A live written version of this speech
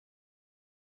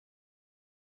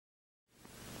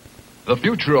The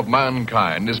future of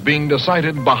mankind is being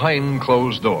decided behind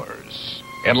closed doors.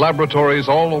 In laboratories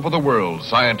all over the world,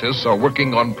 scientists are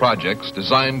working on projects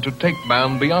designed to take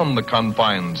man beyond the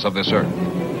confines of this Earth.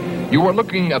 You are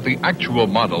looking at the actual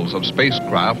models of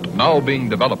spacecraft now being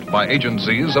developed by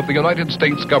agencies of the United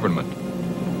States government.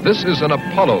 This is an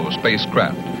Apollo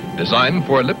spacecraft designed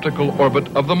for elliptical orbit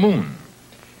of the moon.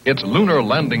 Its lunar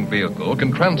landing vehicle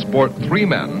can transport 3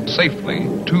 men safely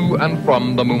to and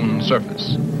from the moon's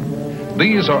surface.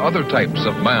 These are other types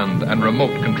of manned and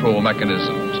remote control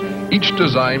mechanisms, each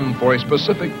designed for a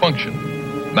specific function,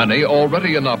 many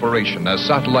already in operation as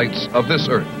satellites of this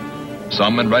Earth,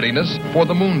 some in readiness for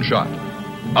the moonshot,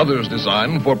 others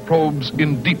designed for probes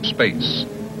in deep space,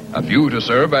 a few to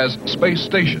serve as space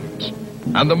stations,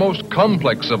 and the most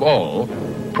complex of all,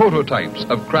 prototypes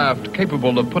of craft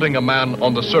capable of putting a man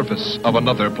on the surface of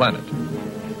another planet.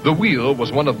 The wheel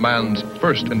was one of man's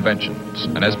first inventions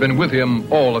and has been with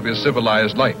him all of his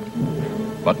civilized life.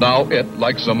 But now it,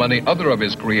 like so many other of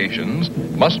his creations,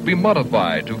 must be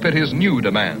modified to fit his new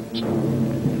demands.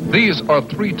 These are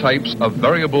 3 types of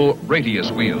variable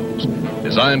radius wheels,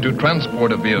 designed to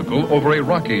transport a vehicle over a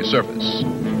rocky surface.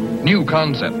 New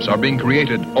concepts are being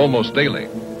created almost daily.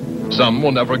 Some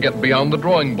will never get beyond the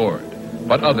drawing board,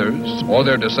 but others, or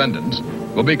their descendants,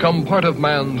 will become part of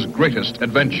man's greatest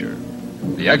adventure,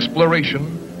 the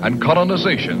exploration and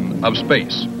colonization of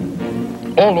space.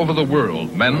 All over the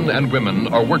world, men and women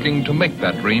are working to make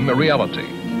that dream a reality.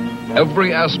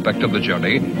 Every aspect of the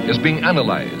journey is being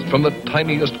analyzed, from the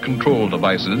tiniest control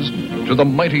devices to the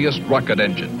mightiest rocket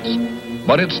engines.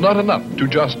 But it's not enough to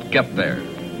just get there.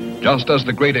 Just as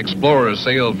the great explorers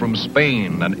sailed from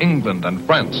Spain and England and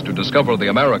France to discover the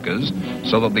Americas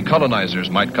so that the colonizers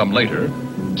might come later,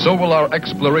 so will our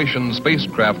exploration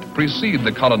spacecraft precede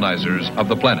the colonizers of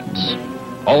the planets.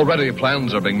 Already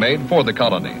plans are being made for the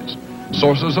colonies.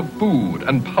 Sources of food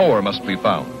and power must be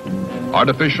found.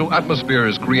 Artificial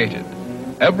atmospheres created.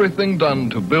 Everything done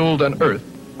to build an Earth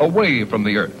away from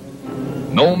the Earth.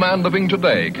 No man living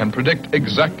today can predict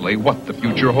exactly what the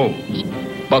future holds.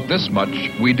 But this much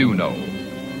we do know.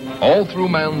 All through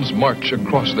man's march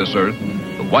across this Earth,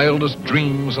 the wildest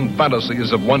dreams and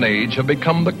fantasies of one age have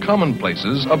become the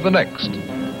commonplaces of the next.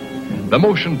 The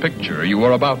motion picture you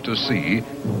are about to see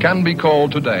can be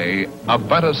called today a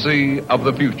fantasy of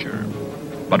the future.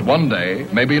 But one day,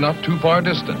 maybe not too far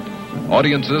distant,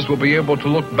 audiences will be able to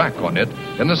look back on it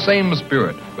in the same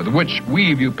spirit with which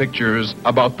we view pictures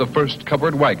about the first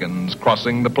covered wagons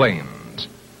crossing the plains.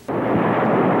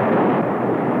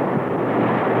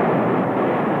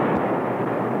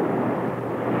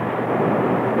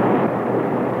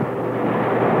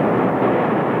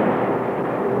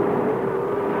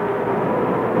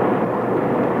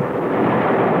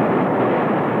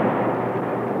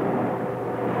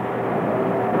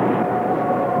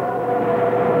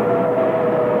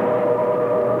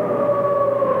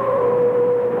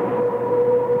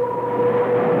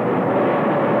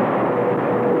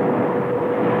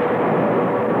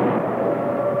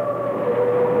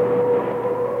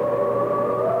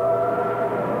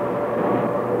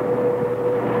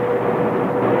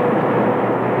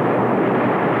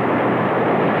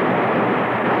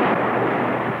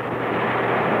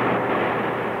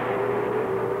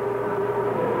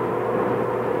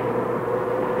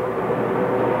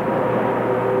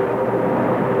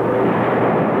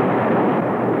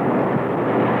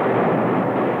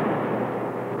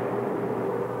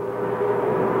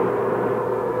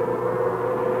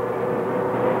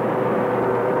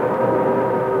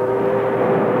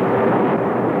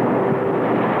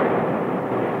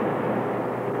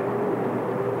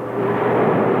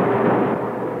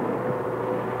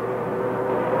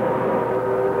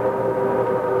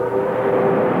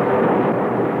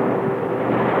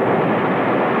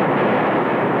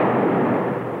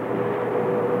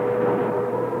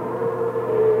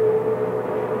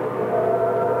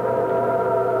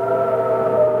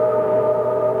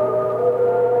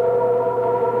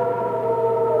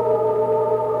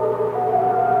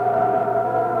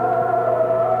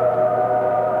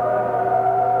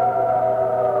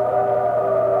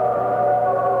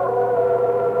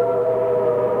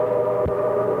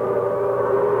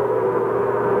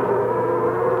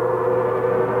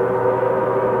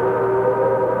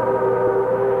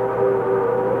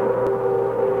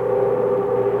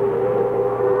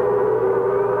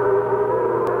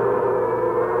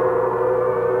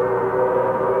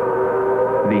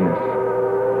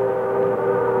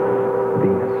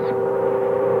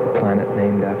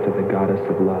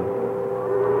 of love.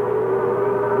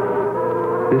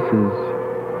 This is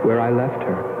where I left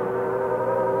her.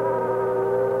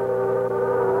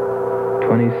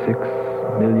 26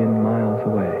 million miles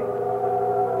away.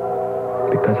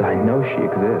 Because I know she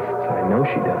exists. I know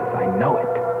she does. I know it.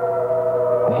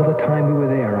 All the time we were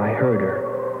there, I heard her.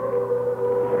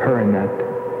 Her and that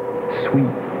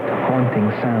sweet,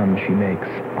 haunting sound she makes,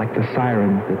 like the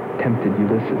sirens that tempted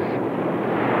Ulysses.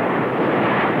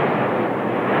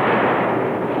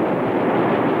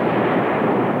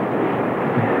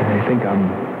 I think I'm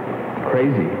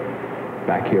crazy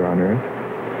back here on Earth.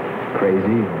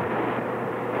 Crazy,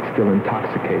 still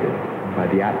intoxicated by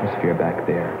the atmosphere back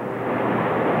there.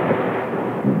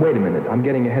 But wait a minute, I'm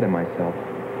getting ahead of myself.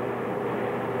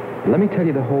 Let me tell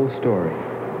you the whole story.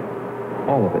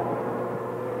 All of it.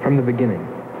 From the beginning.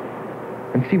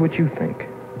 And see what you think.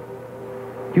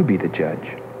 You be the judge.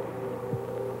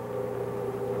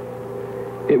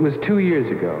 It was 2 years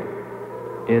ago,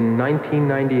 in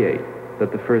 1998,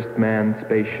 that the first manned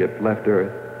spaceship left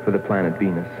Earth for the planet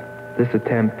Venus. This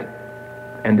attempt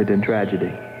ended in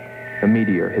tragedy. A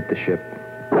meteor hit the ship.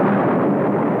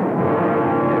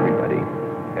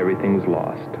 Everything was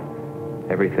lost.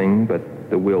 Everything but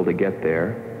the will to get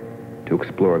there, to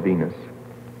explore Venus.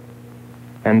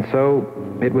 And so,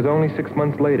 it was only 6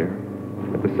 months later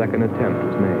that the second attempt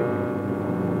was made.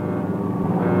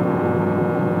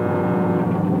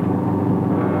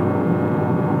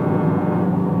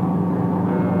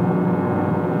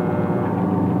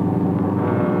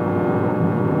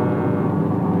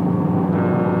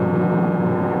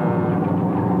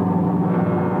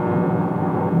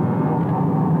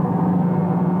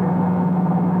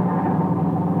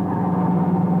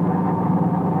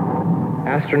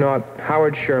 Astronaut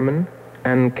Howard Sherman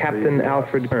and Captain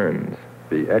Alfred Kearns.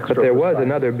 But there was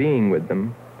another being with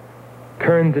them.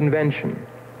 Kearns' invention,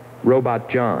 Robot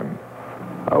John.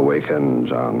 Awaken,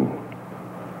 John.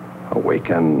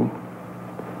 Awaken.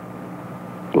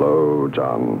 Glow,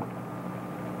 John.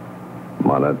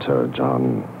 Monitor,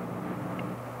 John.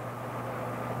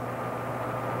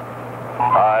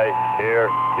 I hear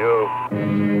you.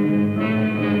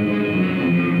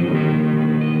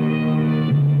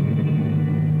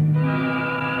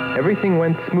 Everything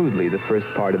went smoothly the first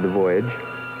part of the voyage.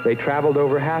 They traveled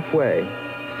over halfway,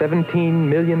 17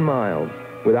 million miles,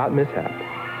 without mishap.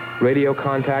 Radio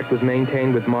contact was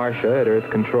maintained with Marcia at Earth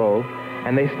Control,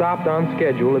 and they stopped on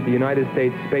schedule at the United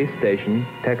States Space Station,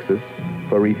 Texas,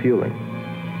 for refueling.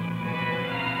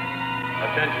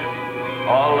 Attention.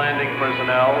 All landing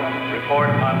personnel, report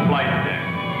on flight deck.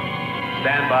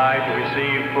 Stand by to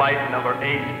receive flight number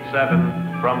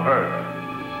 87 from Earth.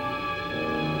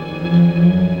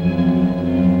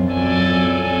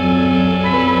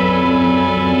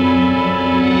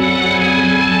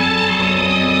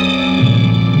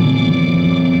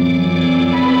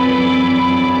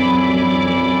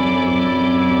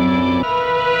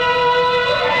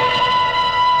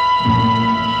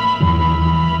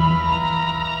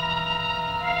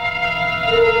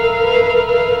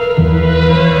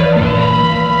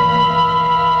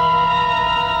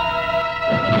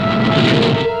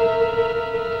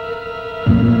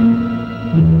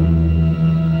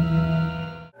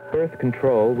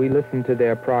 Control, we listened to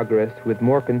their progress with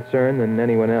more concern than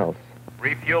anyone else.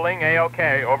 Refueling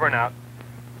A-OK, over and out.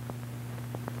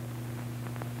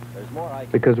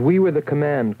 Because we were the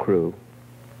command crew,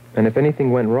 and if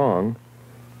anything went wrong,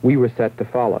 we were set to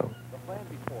follow.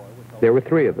 There were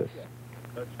 3 of us.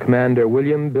 Commander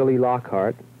William Billy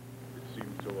Lockhart,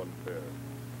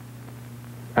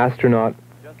 astronaut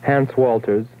Hans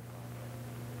Walters,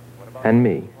 and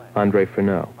me, Andre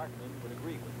Furneaux.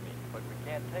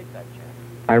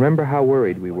 I remember how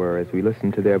worried we were as we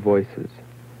listened to their voices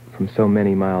from so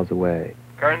many miles away.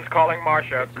 Kearns calling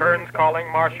Marcia. Kearns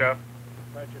calling Marcia.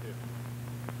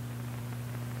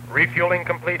 Refueling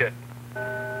completed.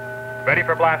 Ready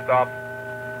for blast-off.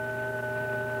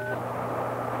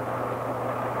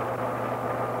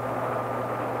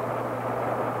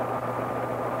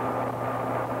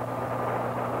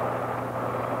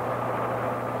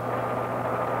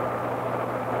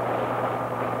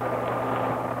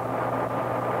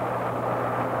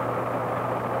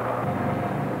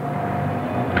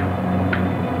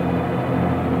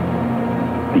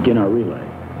 Begin our relay.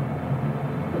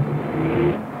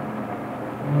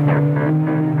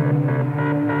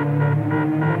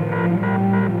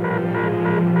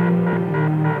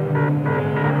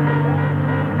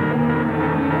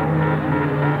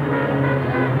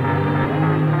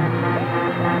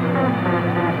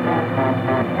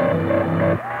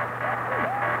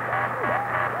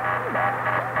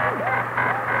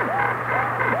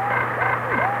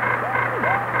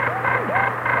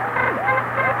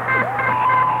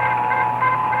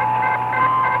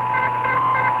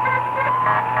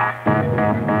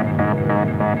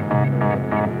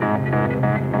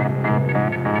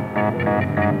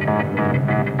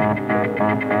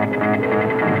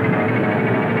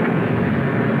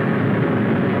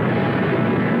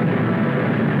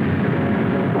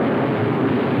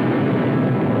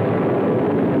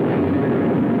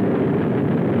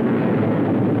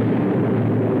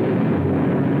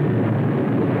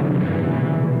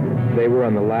 were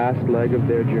on the last leg of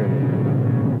their journey.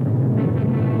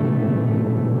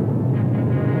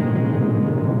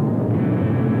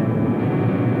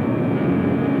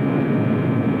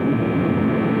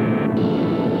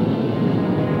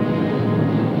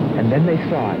 And then they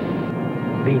saw it,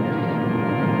 Venus.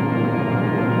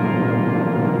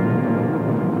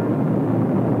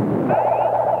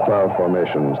 Cloud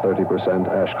formations, 30%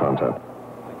 ash content.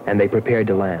 And they prepared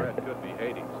to land.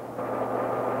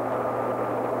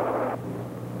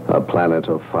 A planet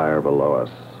of fire below us.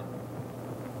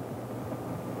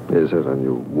 Is it a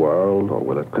new world, or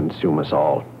will it consume us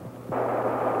all?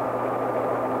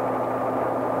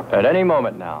 At any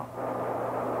moment now.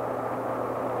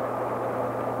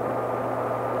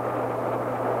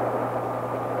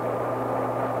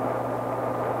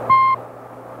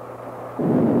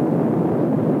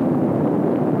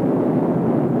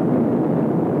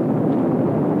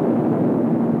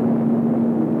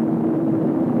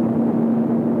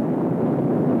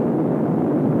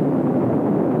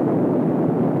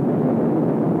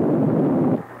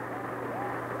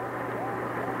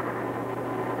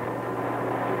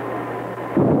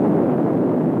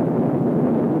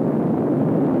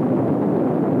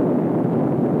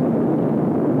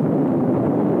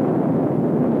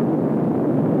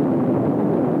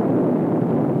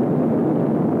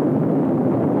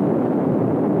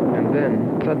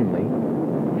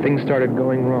 Things started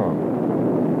going wrong.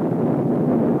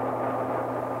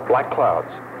 Black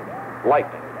clouds.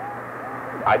 Lightning.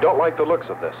 I don't like the looks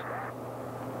of this.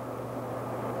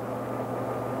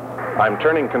 I'm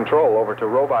turning control over to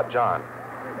Robot John.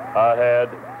 Ahead,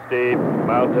 steep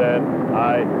mountain.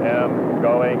 I am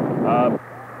going up.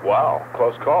 Wow,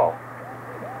 close call.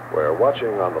 We're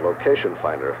watching on the location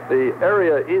finder. The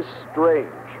area is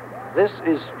strange. This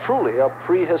is truly a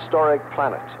prehistoric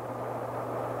planet.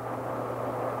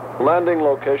 Landing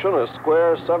location is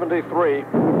square 73.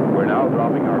 We're now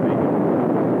dropping our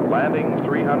beacon. Landing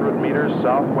 300 meters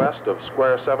southwest of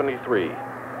square 73.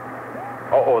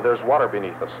 Oh, there's water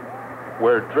beneath us.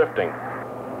 We're drifting.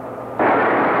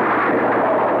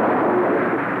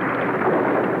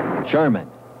 Sherman.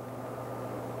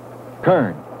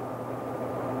 Kern.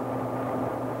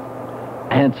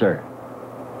 Answer.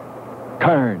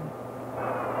 Kern.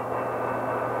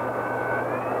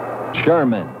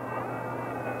 Sherman.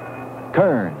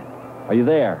 Kern, are you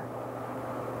there?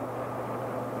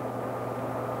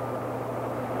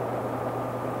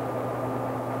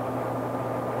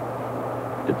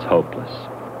 It's hopeless.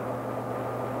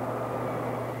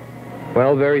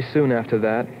 Well, very soon after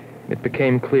that, it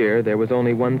became clear there was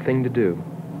only one thing to do.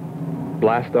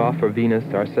 Blast off for Venus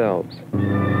ourselves.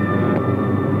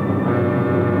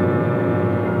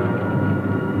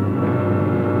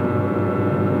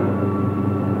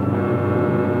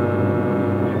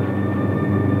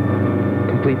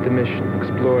 Complete the mission,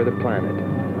 explore the planet,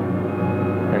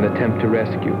 and attempt to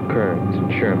rescue Kearns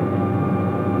and Sherman.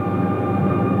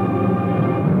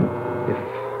 If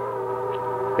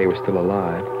they were still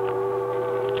alive.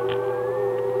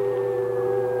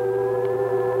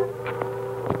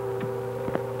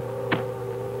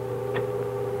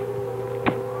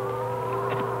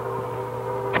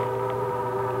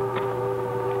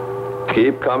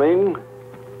 Keep coming.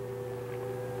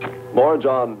 More,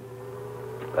 John.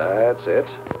 That's it.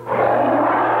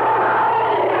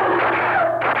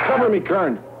 Cover me,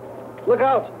 Kern. Look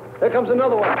out! There comes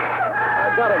another one.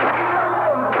 I got him.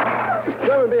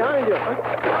 Sherman, behind you.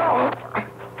 Oh,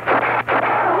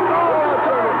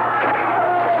 Sherman.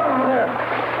 There.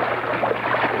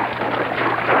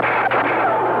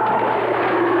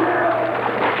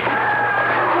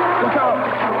 Look out.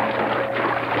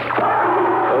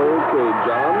 Okay,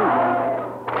 John.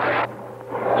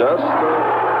 Just a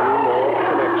few more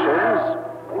connections.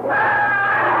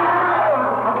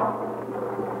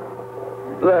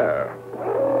 There.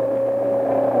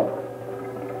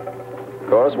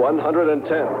 Course 110.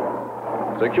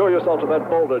 Secure yourself to that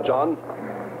boulder, John.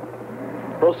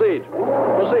 Proceed.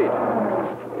 Proceed.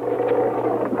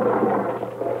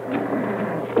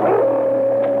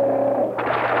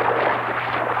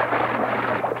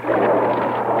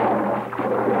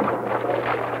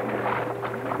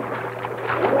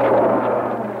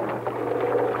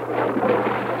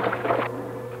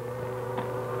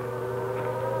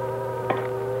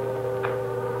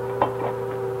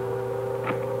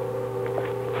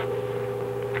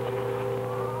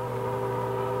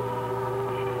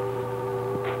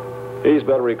 He's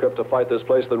better equipped to fight this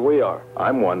place than we are.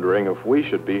 I'm wondering if we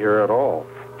should be here at all.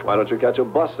 Why don't you catch a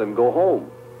bus and go home?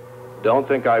 Don't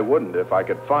think I wouldn't if I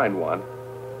could find one.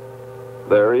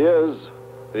 There he is.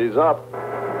 He's up.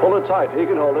 Pull it tight. He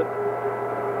can hold it.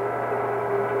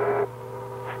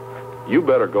 You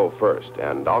better go first,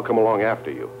 and I'll come along after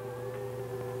you.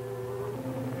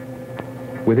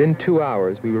 Within 2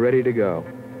 hours, we were ready to go.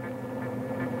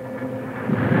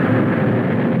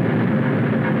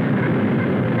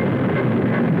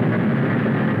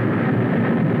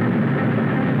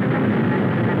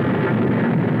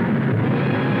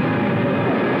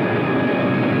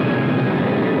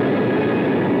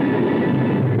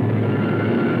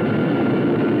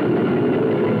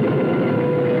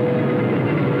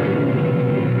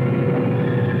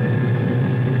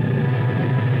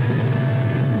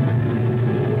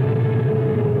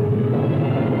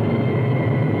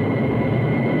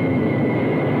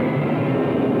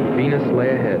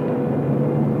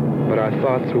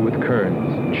 Were with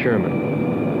Kearns and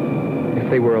Sherman. If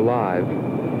they were alive,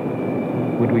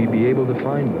 would we be able to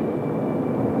find them?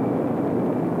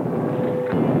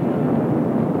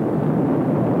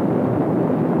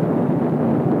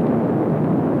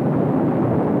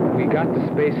 We got to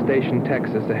Space Station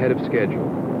Texas ahead of schedule.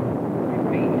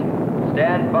 Repeat.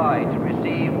 Stand by to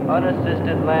receive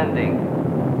unassisted landing.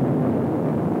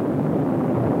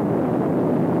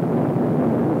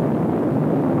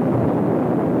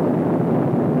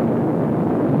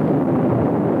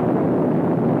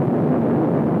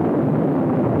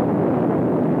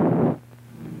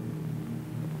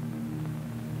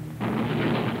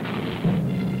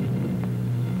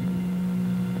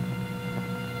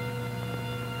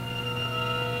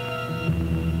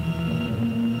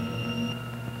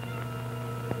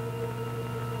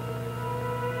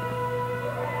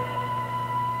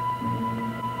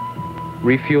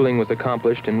 Refueling was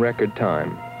accomplished in record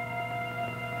time.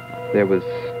 There was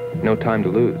no time to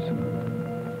lose.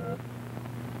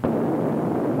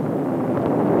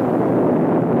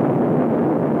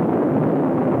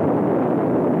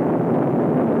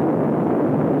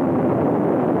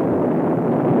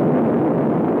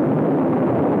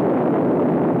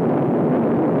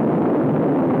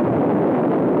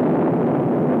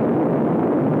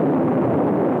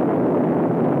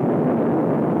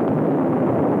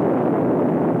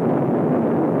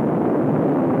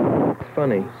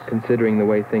 Funny, considering the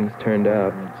way things turned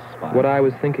out, what I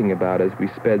was thinking about as we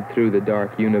sped through the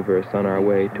dark universe on our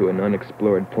way to an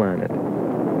unexplored planet.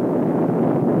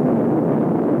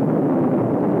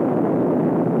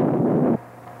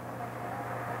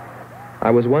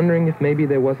 I was wondering if maybe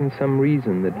there wasn't some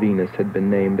reason that Venus had been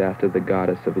named after the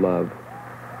goddess of love.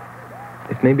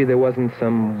 If maybe there wasn't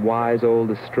some wise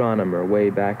old astronomer way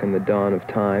back in the dawn of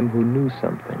time who knew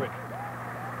something.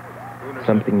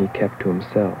 Something he kept to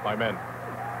himself.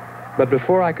 But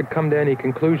before I could come to any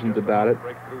conclusions about it,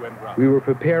 we were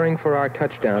preparing for our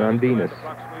touchdown on Venus,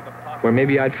 where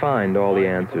maybe I'd find all the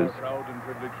answers.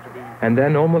 And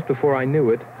then, almost before I knew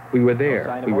it, we were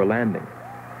there. We were landing.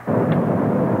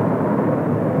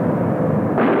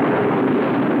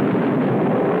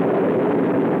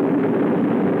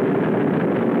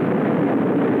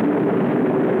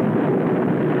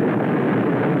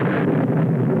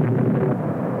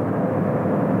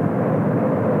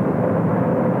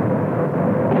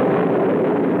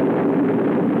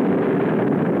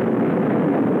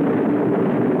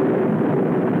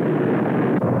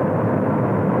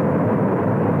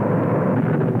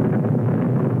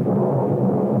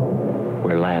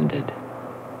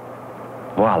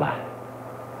 Voila.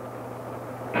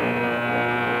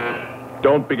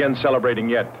 Don't begin celebrating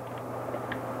yet.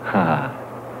 Ha.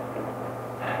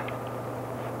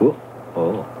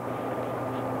 Oh.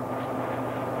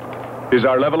 Is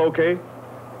our level okay?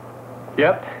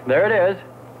 Yep, there it is.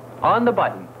 On the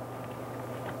button.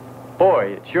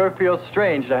 Boy, it sure feels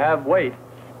strange to have weight.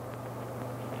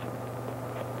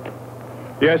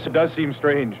 Yes, it does seem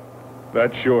strange.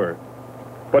 That's sure.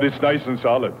 But it's nice and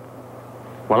solid.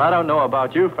 Well, I don't know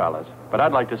about you fellas, but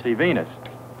I'd like to see Venus.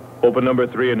 Open number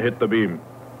 3 and hit the beam.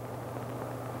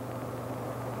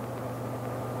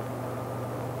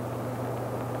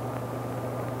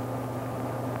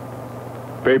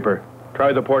 Paper,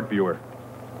 try the port viewer.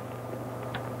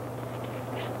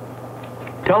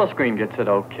 Telescreen gets it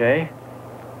okay.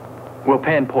 We'll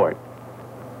pan port.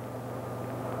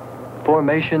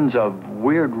 Formations of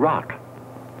weird rock.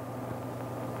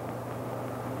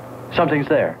 Something's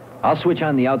there. I'll switch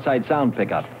on the outside sound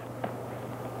pickup.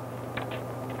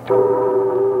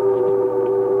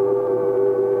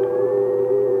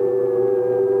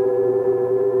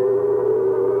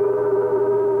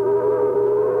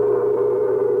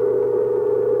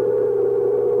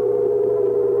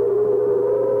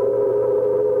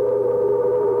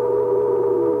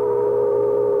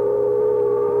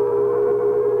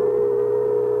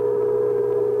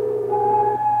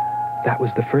 That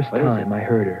was the first time I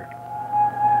heard her.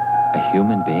 A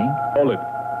human being? Hold it.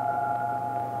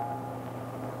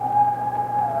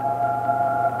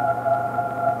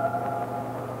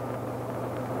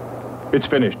 It's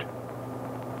finished.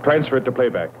 Transfer it to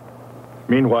playback.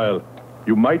 Meanwhile,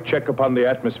 you might check upon the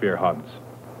atmosphere, Hans.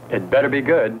 It better be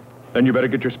good. Then you better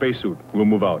get your spacesuit. We'll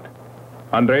move out.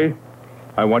 Andre,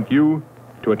 I want you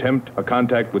to attempt a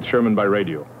contact with Sherman by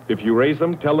radio. If you raise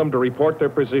them, tell them to report their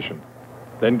position.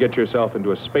 Then get yourself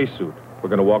into a spacesuit. We're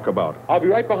going to walk about. I'll be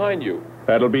right behind you.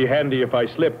 That'll be handy if I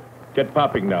slip. Get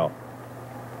popping now.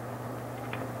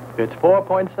 It's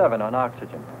 4.7 on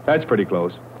oxygen. That's pretty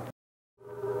close.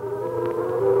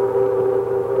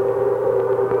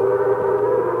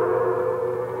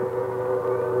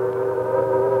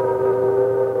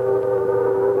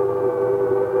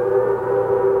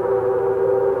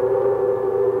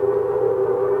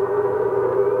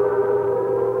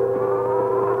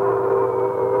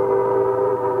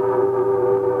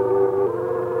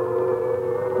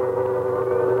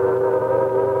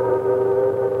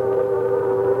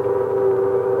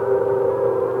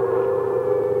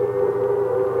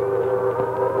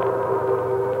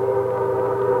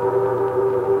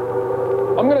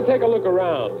 I'm going to take a look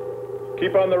around.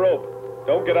 Keep on the rope.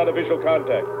 Don't get out of visual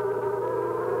contact.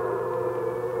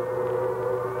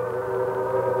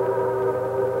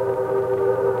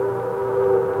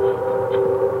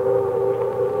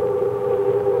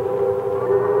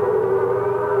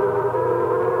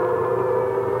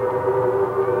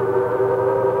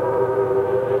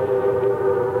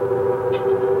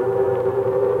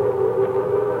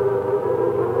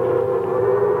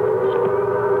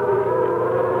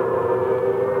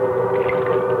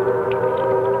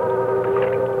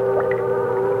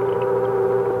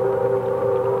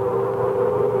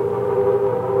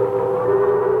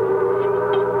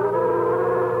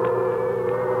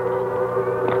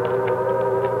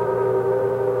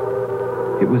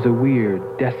 It was a weird,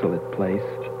 desolate place,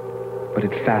 but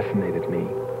it fascinated me.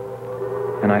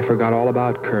 And I forgot all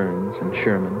about Kearns and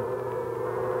Sherman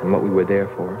and what we were there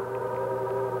for.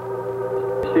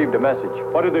 Received a message.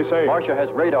 What did they say? Marcia has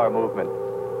radar movement.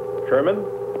 Sherman?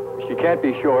 She can't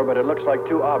be sure, but it looks like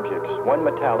two objects. One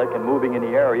metallic and moving in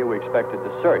the area we expected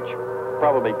to search.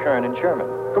 Probably Kern and Sherman.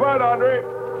 Come on, Andre.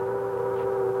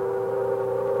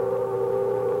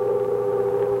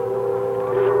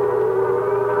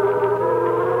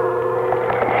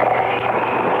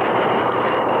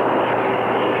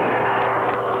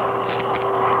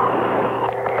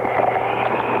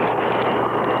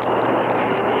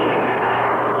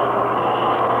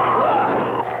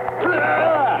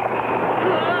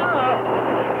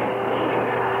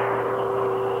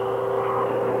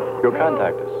 You'll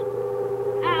contact us.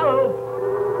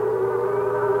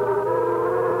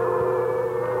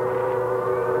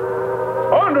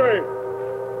 Andre!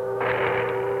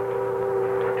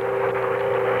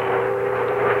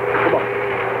 Come on.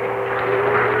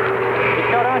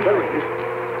 It's got Andre.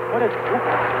 What is...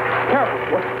 Careful.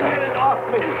 Get it off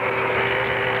me.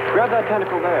 Grab that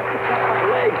tentacle there.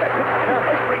 Leg.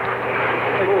 Careful.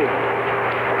 Move.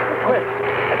 Quick.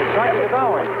 It's trying to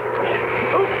devour him.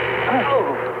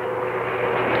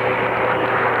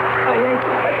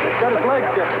 Got his legs,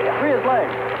 Jeff. Free his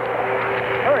legs.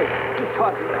 Hurry. He's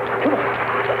caught. Come on.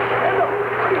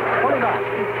 Pull him out.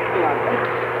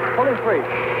 Pull him free.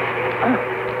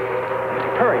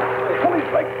 Hurry. Pull his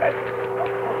legs.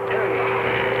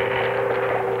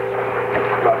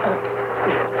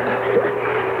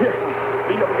 Here.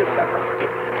 Lean up against that.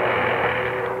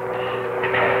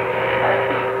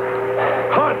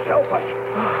 Hans, help us.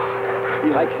 He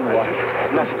likes in the water.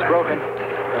 Nothing's broken.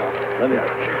 Let me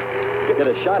get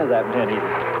a shot of that man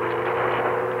even.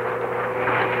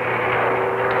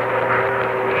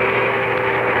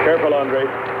 Careful, Andre. We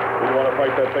want to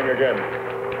fight that thing again.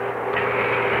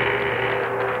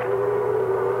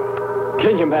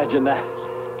 Can you imagine that?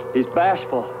 He's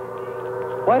bashful.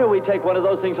 Why don't we take one of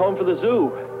those things home for the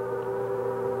zoo?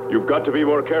 You've got to be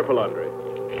more careful, Andre.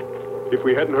 If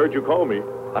we hadn't heard you call me...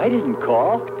 I didn't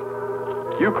call.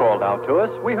 You called out to us.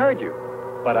 We heard you.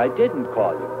 But I didn't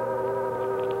call you.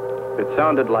 It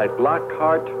sounded like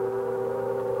Lockhart.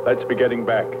 Let's be getting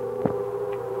back.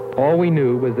 All we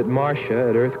knew was that Marcia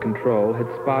at Earth Control had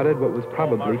spotted what was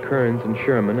probably Kearns and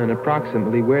Sherman and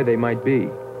approximately where they might be.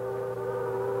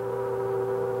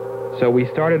 So we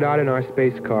started out in our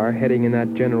space car, heading in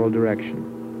that general direction,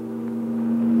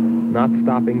 not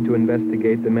stopping to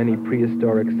investigate the many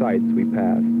prehistoric sites we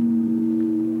passed.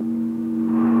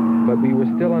 But we were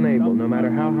still unable, no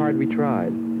matter how hard we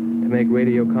tried, to make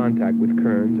radio contact with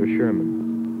Kearns or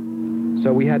Sherman.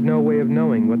 So we had no way of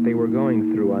knowing what they were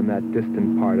going through on that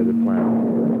distant part of the planet.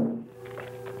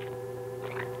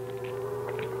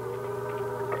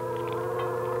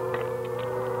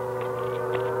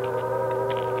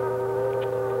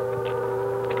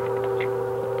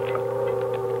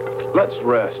 Let's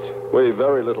rest. We've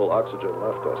very little oxygen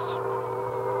left us.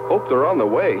 Hope they're on the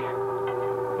way.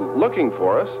 Looking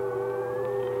for us.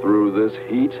 Through this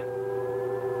heat,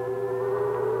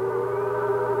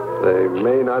 they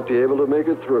may not be able to make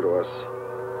it through to us.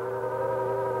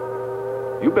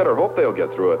 You better hope they'll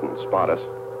get through it and spot us.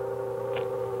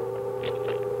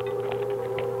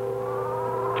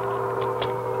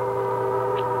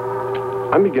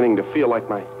 I'm beginning to feel like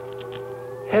my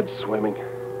head's swimming.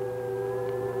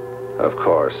 Of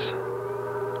course.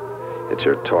 It's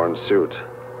your torn suit.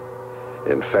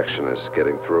 Infection is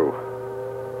getting through.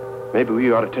 Maybe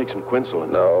we ought to take some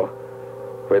quinsulin. No.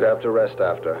 We'd have to rest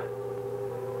after.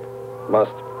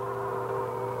 Must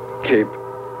keep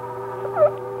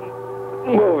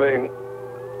moving.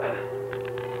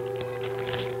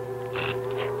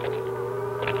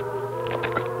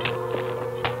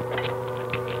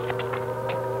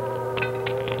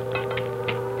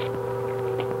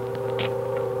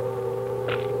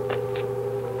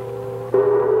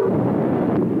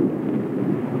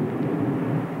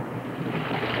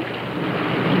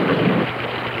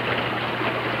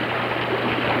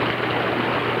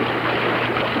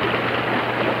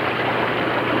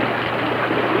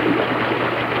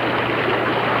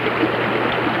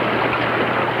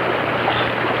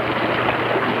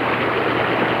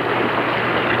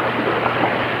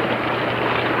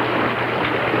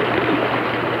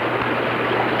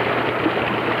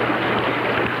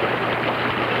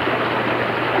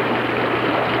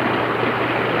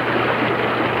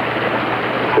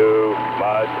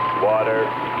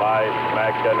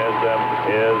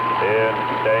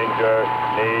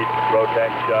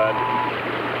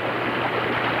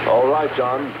 All right,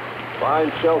 John.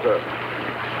 Find shelter.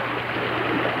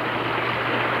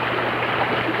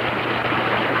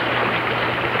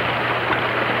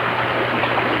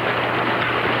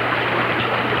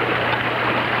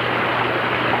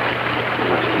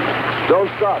 Don't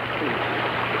stop, please.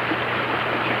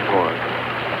 Go on.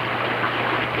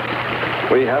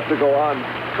 We have to go on.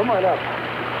 Come on up.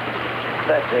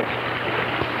 That's it.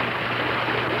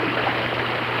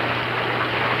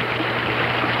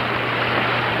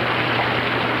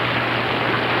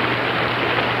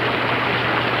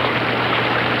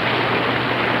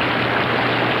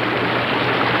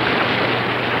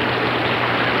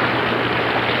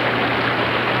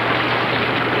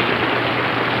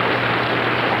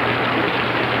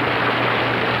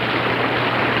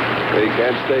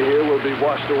 Can't stay here, we'll be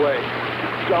washed away.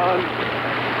 John.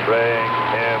 Bring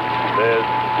him this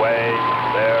way.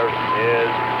 There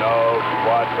is no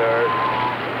water.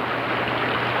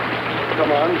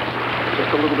 Come on.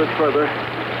 Just a little bit further.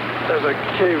 There's a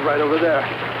cave right over there.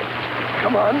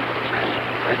 Come on.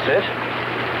 That's it.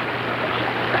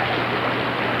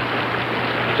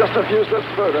 Just a few steps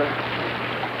further.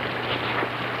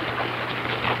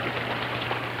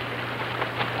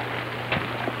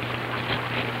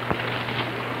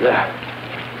 There.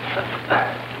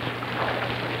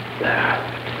 There.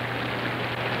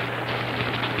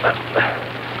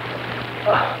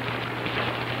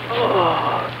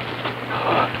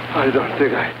 I don't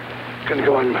think I can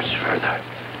go on much further.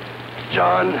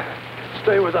 John,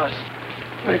 stay with us.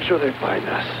 Make sure they find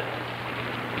us.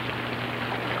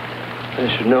 They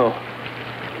should know.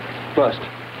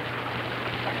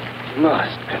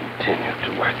 Must continue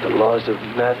to work the laws of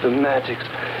mathematics.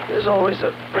 There's always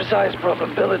a precise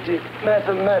probability.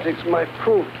 Mathematics, my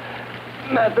proof.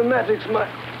 Mathematics, my...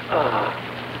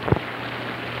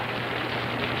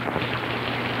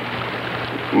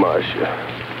 Marcia.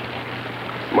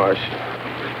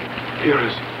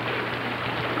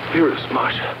 Here is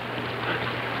Marcia.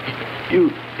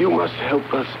 You must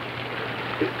help us.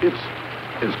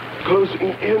 It's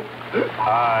closing in.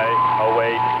 I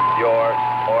await your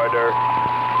order.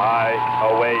 I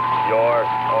await your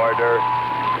order.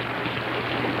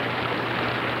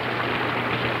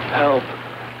 Help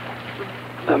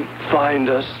them find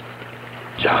us,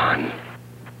 John.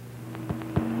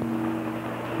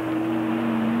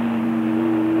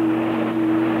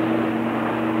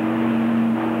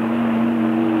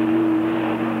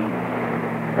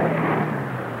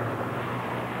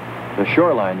 The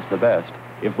shoreline's the best.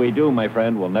 If we do, my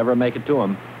friend, we'll never make it to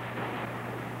them.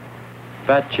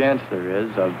 Fat chance there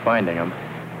is of finding them.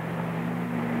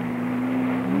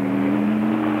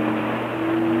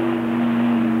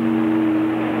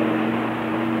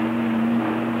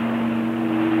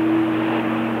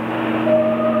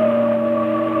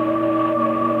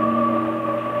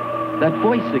 That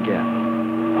voice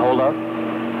again. Hold up.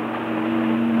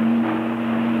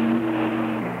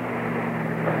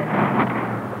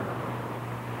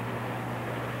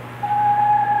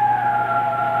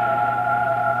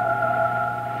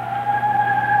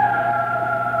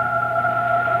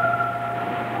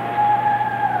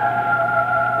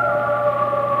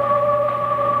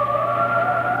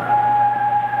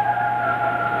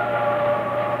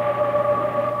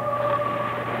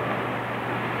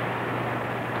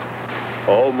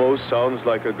 Almost sounds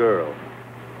like a girl.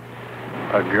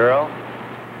 A girl?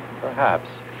 Perhaps.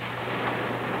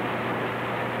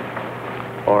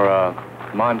 Or a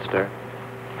monster.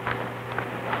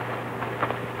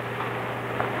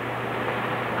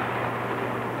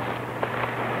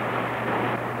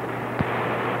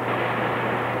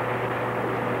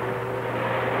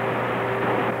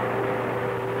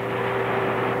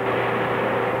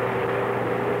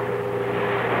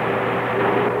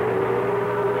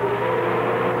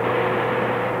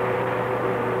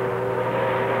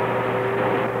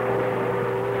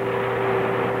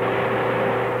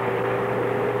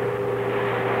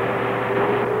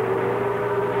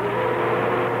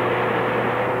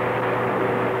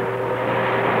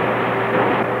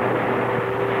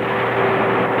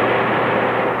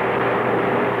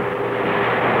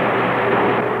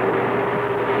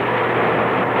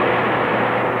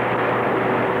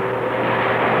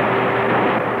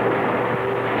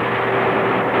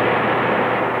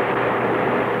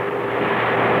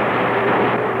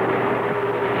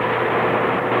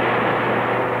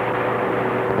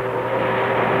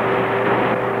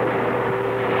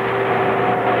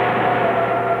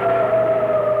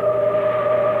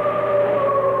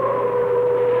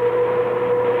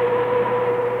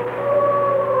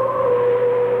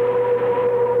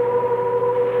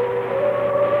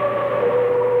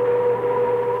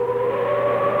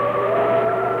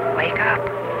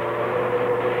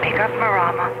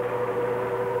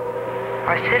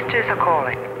 Sisters are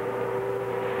calling.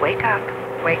 Wake up,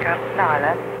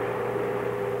 Nyla.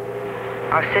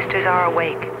 Our sisters are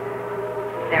awake.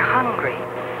 They're hungry.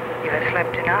 You have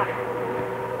slept enough.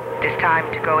 It is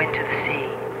time to go into the sea.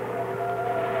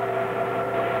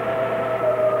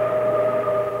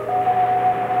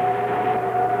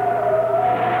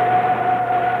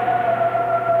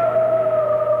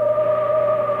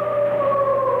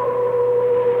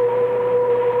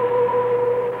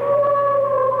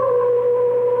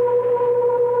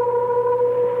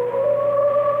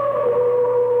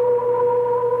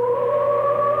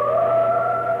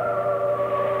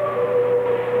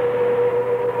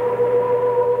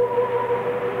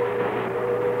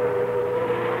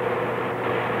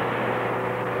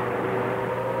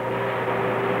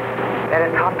 Let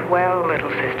us hunt well, little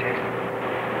sisters.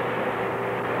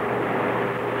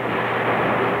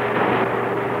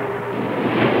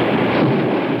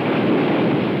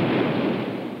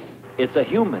 It's a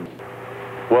human.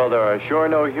 Well, there are sure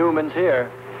no humans here.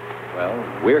 Well,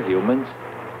 we're humans.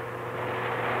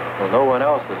 Well, no one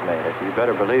else has made it. You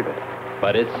better believe it.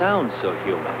 But it sounds so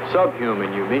human.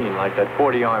 Subhuman, you mean, like that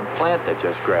 40-armed plant that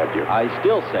just grabbed you. I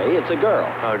still say it's a girl.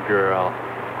 A girl.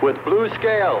 With blue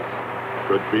scales.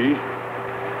 Could be.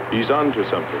 He's on to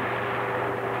something.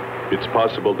 It's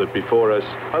possible that before us,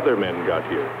 other men got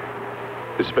here.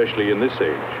 Especially in this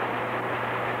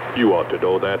age. You ought to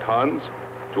know that, Hans.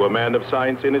 To a man of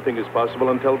science, anything is possible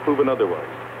until proven otherwise.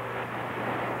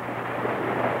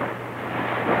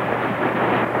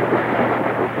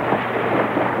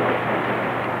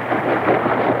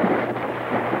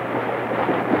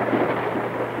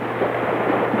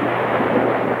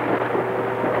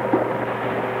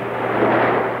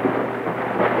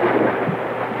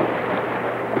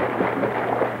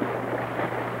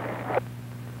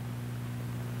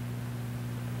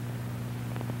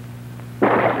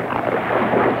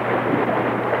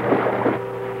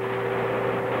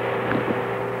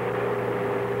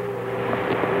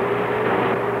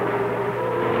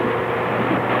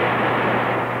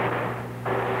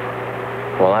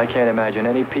 Well, I can't imagine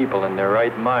any people in their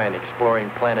right mind exploring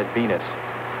planet Venus.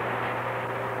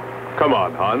 Come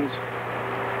on, Hans.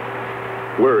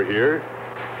 We're here,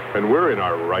 and we're in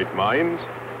our right minds,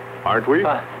 aren't we?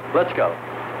 Let's go.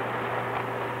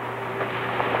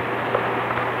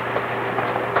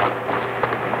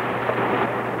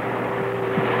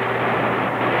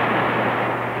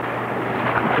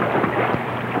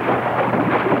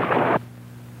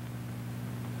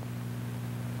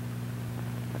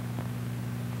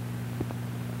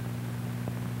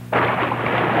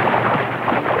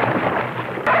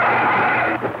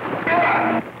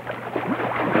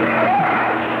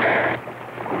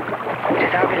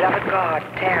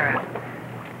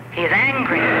 He is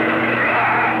angry.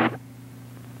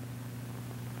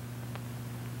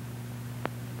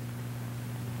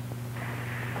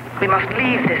 We must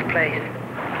leave this place.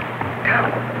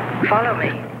 Come, follow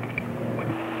me.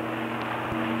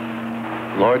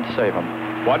 Lord save him.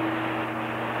 What?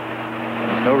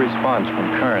 There's no response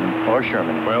from Kern or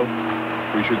Sherman. Well,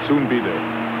 we should soon be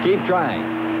there. Keep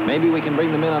trying. Maybe we can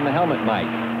bring them in on the helmet mic.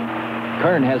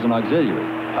 Kern has an auxiliary.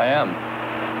 I am.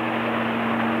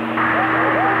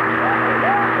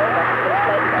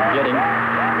 I'm getting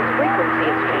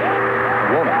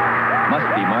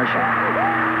transmission.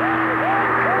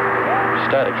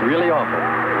 Static's really awful.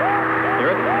 Hear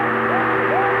it?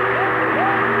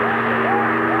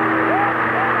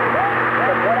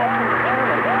 From what I can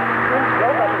determine, Clint's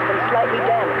robot has been slightly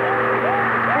damaged.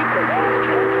 Frequency is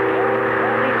changing.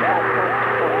 Please try point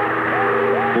to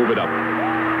point. Move it up.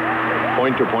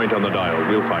 Point to point on the dial.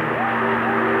 We'll find it.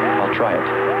 I'll try it.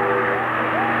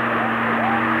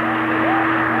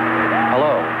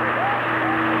 Hello.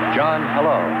 John,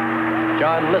 hello.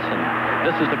 John, listen.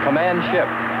 This is the command ship.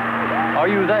 Are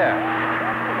you there?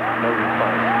 No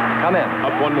response. Come in.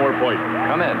 Up one more point.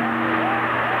 Come in.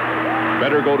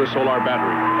 Better go to solar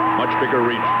battery. Much bigger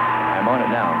reach. I'm on it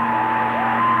now.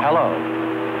 Hello.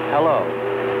 Hello.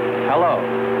 Hello.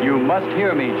 You must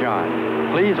hear me,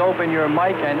 John. Please open your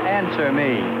mic and answer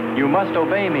me. You must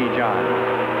obey me, John.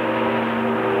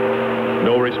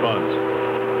 No response.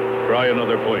 Try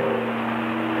another point.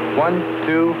 1,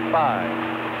 2, 5.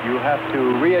 You have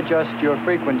to readjust your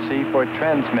frequency for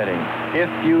transmitting. If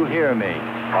you hear me.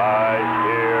 I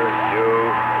hear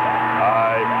you.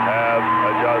 I have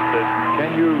adjusted.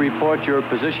 Can you report your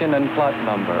position and plot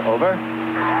number? Over.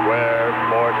 Square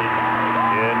 40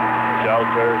 in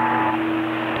shelter.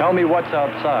 Tell me what's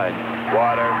outside.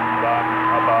 Water, sun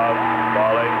above,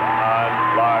 falling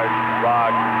on large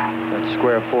rock. That's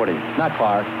square 40. Not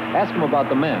far. Ask him about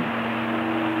the men.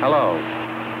 Hello.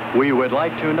 We would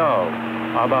like to know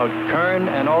about Kern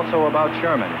and also about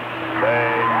Sherman.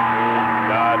 They do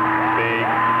not speak.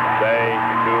 They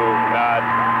do not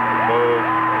move.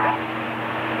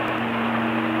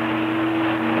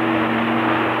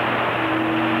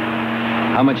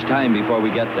 How much time before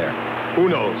we get there? Who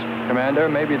knows? Commander,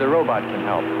 maybe the robot can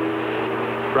help.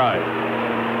 Try.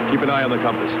 Keep an eye on the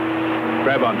compass.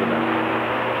 Grab onto that.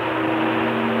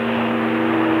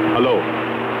 Hello.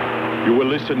 You will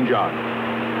listen, John.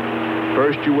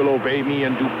 First, you will obey me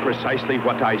and do precisely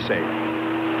what I say.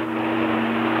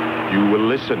 You will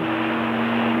listen.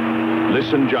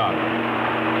 Listen, John.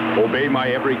 Obey my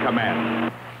every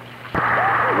command.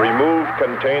 Remove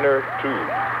container 2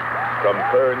 from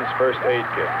Kern's first aid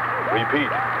kit. Repeat,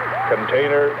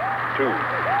 container 2.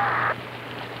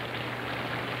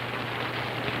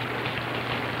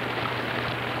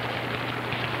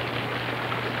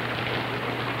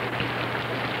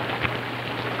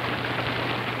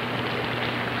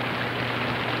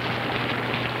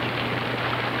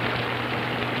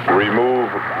 Remove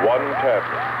one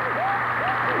tablet.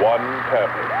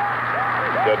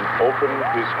 Then open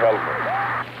his helmet.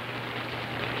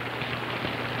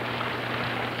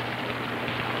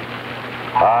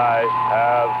 I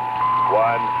have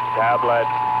one tablet.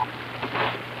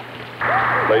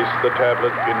 Place the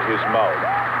tablet in his mouth.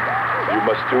 You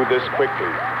must do this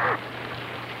quickly.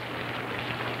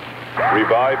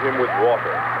 Revive him with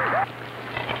water.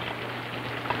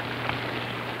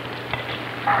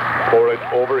 Pour it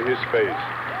over his face,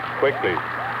 quickly,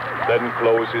 then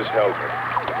close his helmet.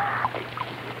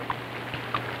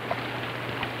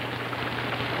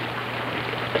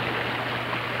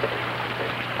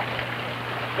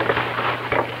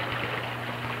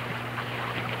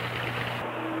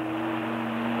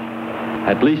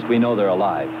 At least we know they're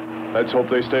alive. Let's hope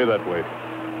they stay that way.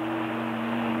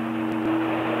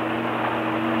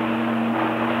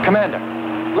 Commander,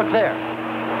 look there.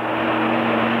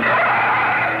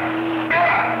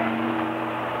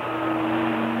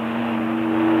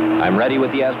 I'm ready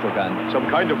with the astrogun. Some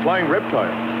kind of flying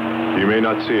reptile. He may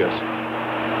not see us.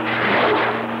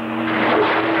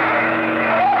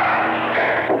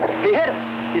 He hit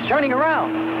us. He's turning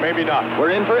around. Maybe not.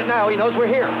 We're in for it now. He knows we're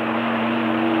here.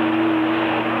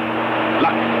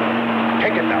 Look.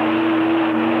 Take it now.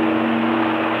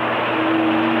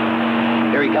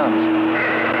 Here he comes.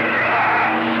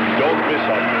 Don't miss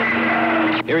on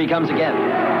him. Here he comes again.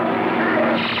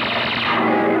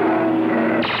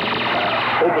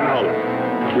 Open hull.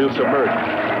 We'll submerge.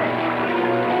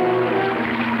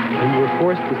 We were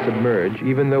forced to submerge,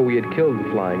 even though we had killed the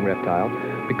flying reptile,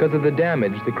 because of the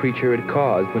damage the creature had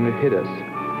caused when it hit us.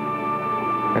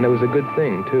 And it was a good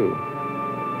thing, too.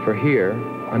 For here,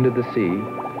 under the sea,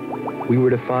 we were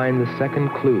to find the second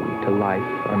clue to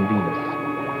life on Venus.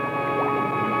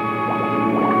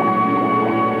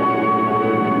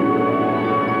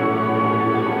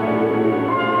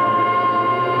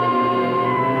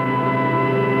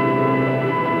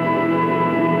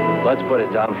 Let's put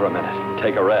it down for a minute.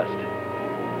 Take a rest.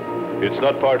 It's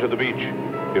not far to the beach,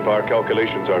 if our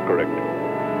calculations are correct.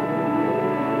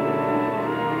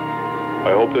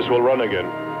 I hope this will run again.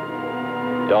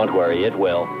 Don't worry, it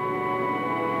will.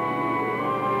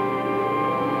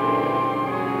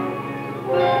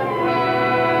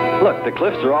 Look, the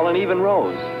cliffs are all in even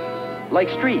rows, like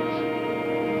streets.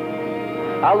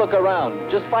 I'll look around.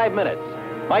 Just 5 minutes.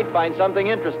 Might find something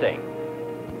interesting.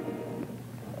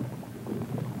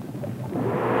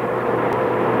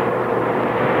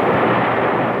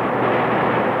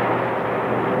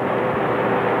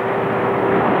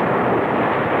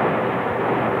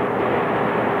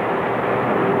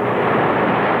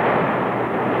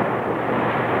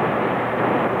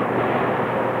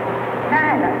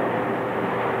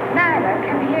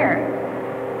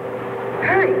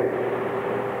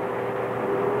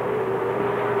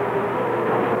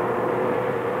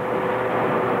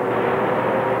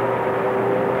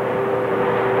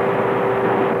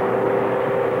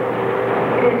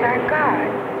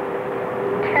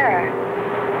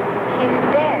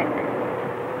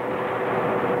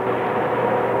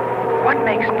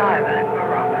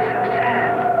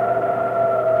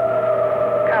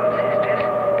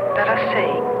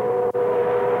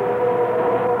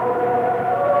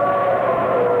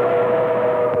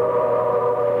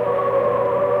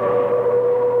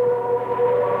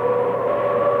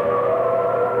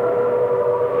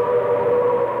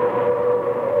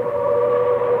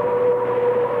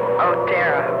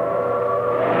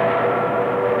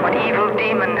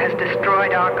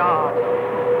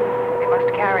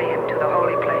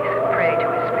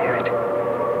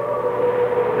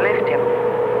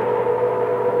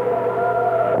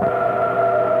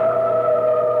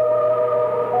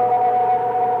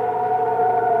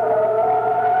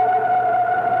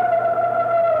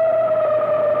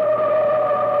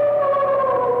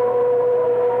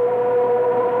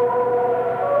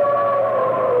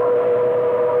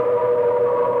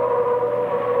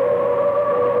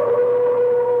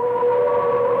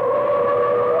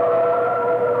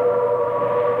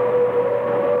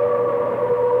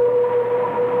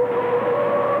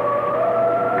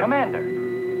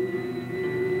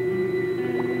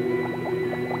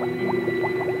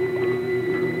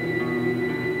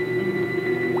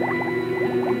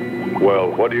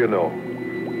 What do you know?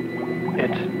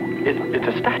 It's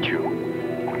a statue.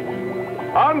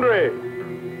 Andre!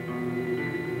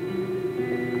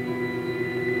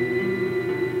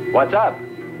 What's up?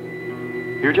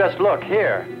 You just look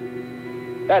here.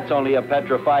 That's only a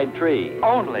petrified tree.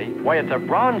 Only? Why, it's a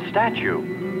bronze statue.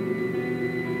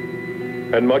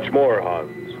 And much more,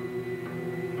 Hans.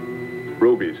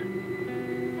 Rubies.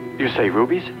 You say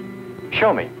rubies?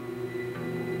 Show me.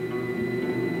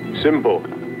 Simple.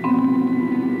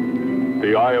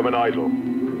 The eye of an idol.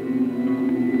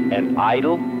 An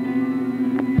idol?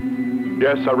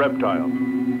 Yes, a reptile.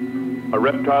 A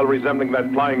reptile resembling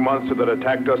that flying monster that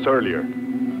attacked us earlier.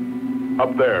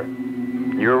 Up there.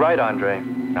 You're right, Andre.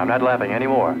 I'm not laughing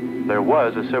anymore. There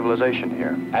was a civilization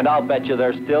here. And I'll bet you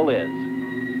there still is.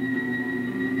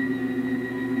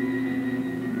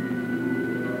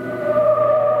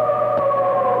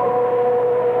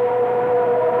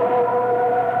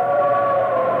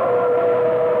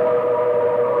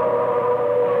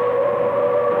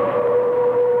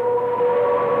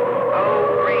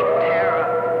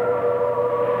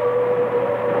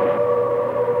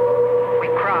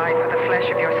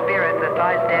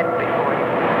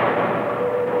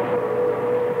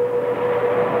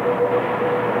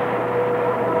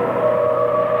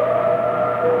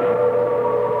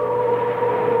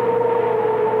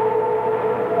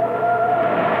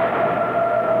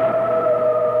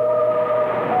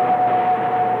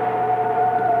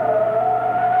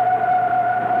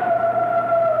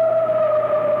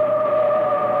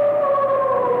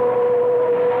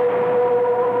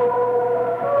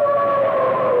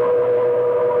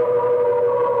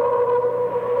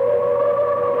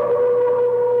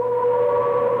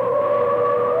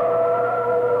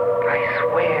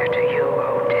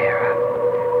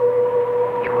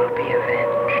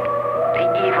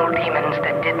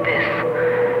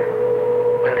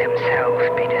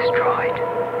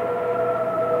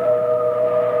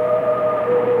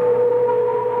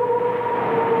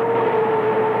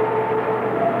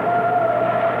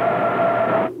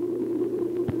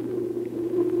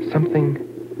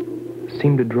 Something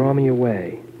seemed to draw me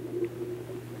away,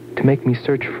 to make me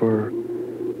search for,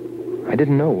 I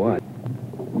didn't know what.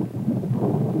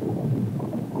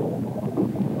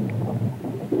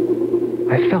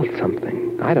 I felt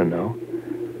something, I don't know.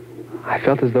 I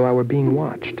felt as though I were being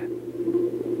watched.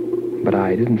 But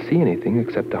I didn't see anything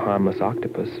except a harmless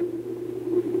octopus.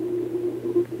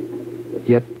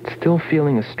 Yet, still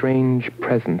feeling a strange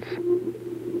presence,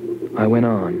 I went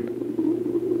on.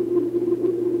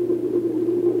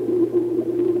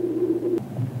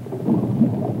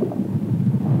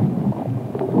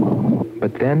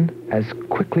 But then, as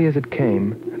quickly as it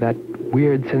came, that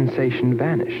weird sensation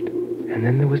vanished. And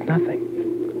then there was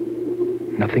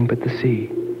nothing. Nothing but the sea.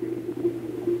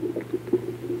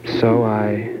 So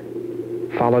I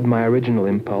followed my original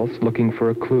impulse, looking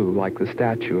for a clue like the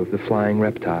statue of the flying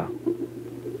reptile.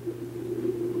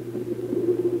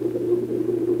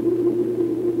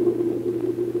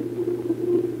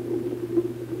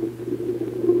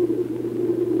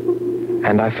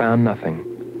 And I found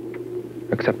nothing,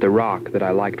 except a rock that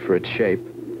I liked for its shape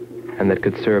and that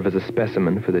could serve as a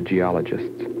specimen for the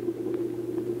geologists.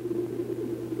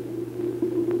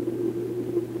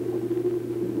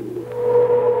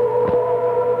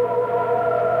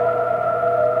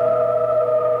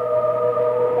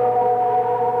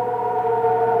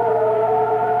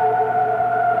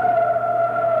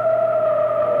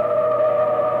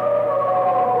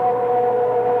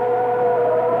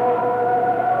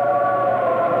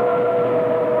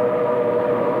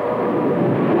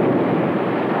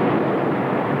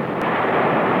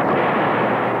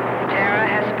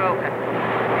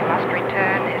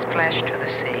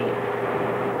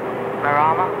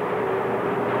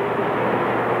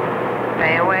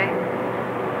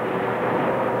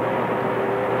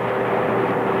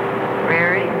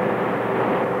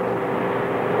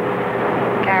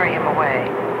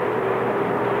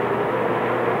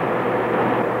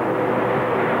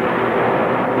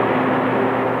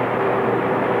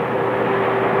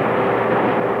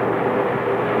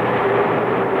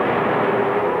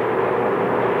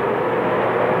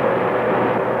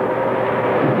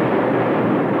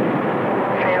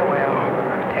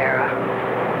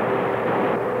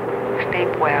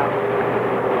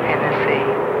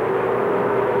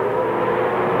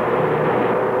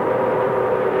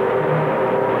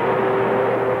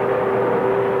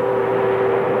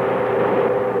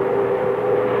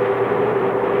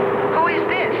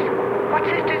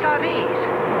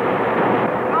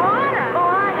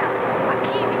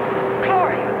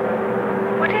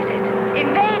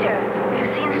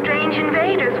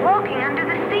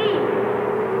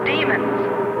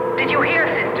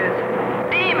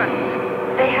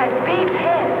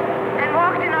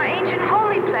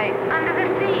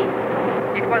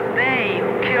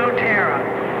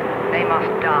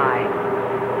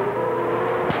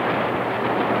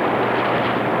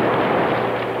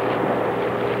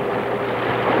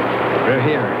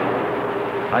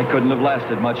 Couldn't have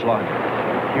lasted much longer.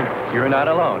 You're not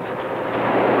alone.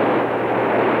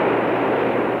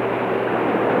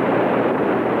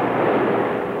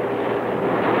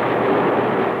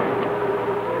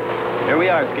 Here we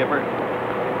are, Skipper.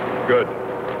 Good.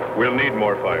 We'll need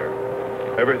more fire.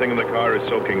 Everything in the car is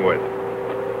soaking wet.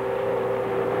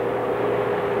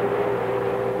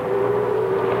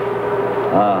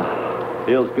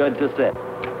 Feels good to sit.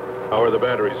 How are the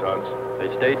batteries, Hans? They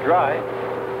stayed dry.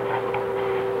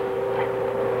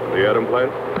 The atom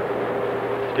plant?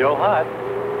 Still hot.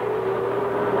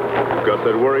 You've got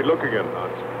that worried look again,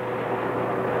 Hans.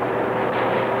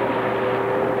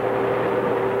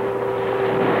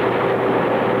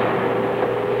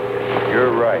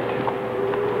 You're right.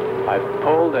 I've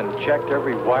pulled and checked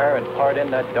every wire and part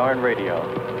in that darn radio.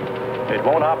 It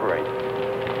won't operate.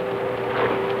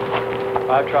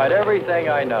 I've tried everything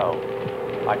I know.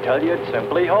 I tell you, it's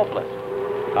simply hopeless.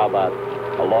 How about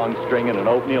a long string and an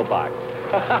oatmeal box?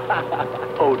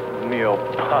 Oatmeal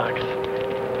box.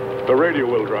 The radio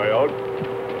will dry out.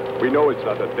 We know it's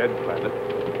not a dead planet.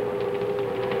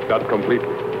 Not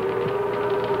completely.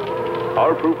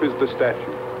 Our proof is the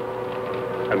statue.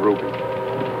 And Ruby.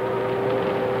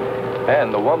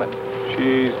 And the woman.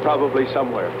 She's probably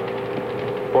somewhere.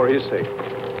 For his sake.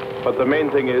 But the main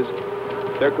thing is,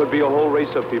 there could be a whole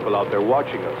race of people out there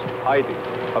watching us, hiding,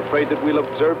 afraid that we'll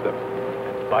observe them.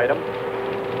 Fight them?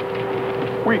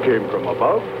 We came from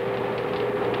above.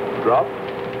 Dropped.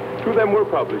 To them, we're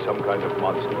probably some kind of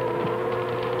monster.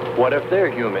 What if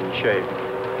they're human shaped?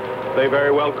 They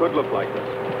very well could look like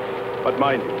us. But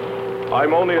mind you,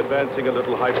 I'm only advancing a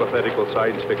little hypothetical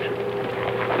science fiction.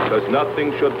 Because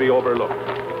nothing should be overlooked.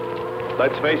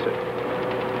 Let's face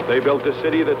it. They built a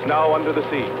city that's now under the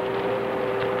sea.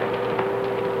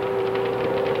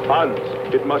 Hans,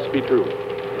 it must be true.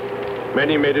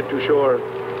 Many made it to shore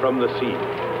from the sea.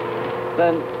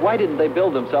 Then why didn't they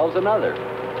build themselves another?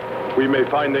 We may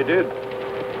find they did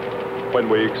when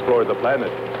we explore the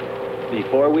planet.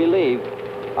 Before we leave,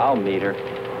 I'll meet her.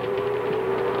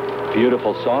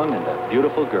 Beautiful song and a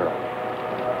beautiful girl.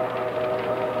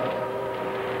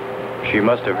 She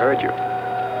must have heard you.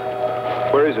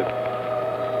 Where is it?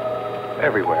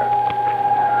 Everywhere.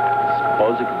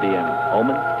 Suppose it could be an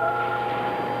omen?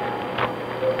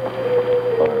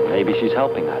 Or maybe she's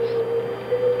helping us.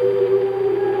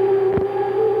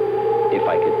 If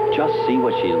I could just see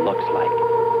what she looks like.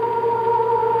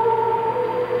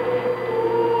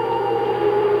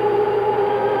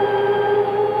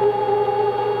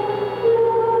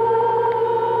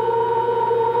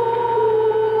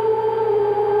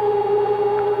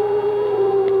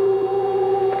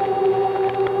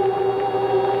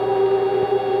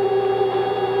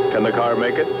 Can the car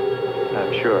make it?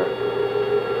 I'm sure.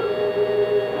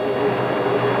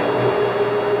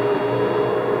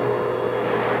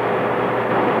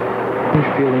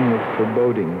 A feeling of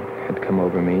foreboding had come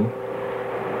over me.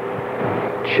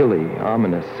 A chilly,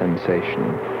 ominous sensation.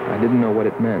 I didn't know what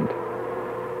it meant.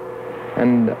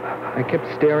 And I kept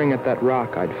staring at that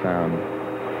rock I'd found,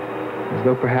 as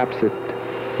though perhaps it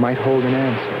might hold an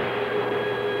answer.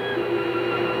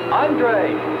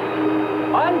 Andre!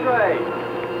 Andre!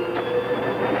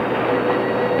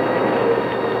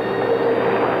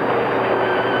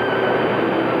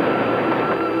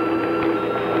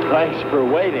 Thanks for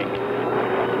waiting.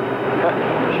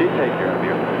 She'd take care of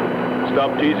you.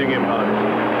 Stop teasing him,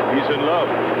 Hans. He's in love.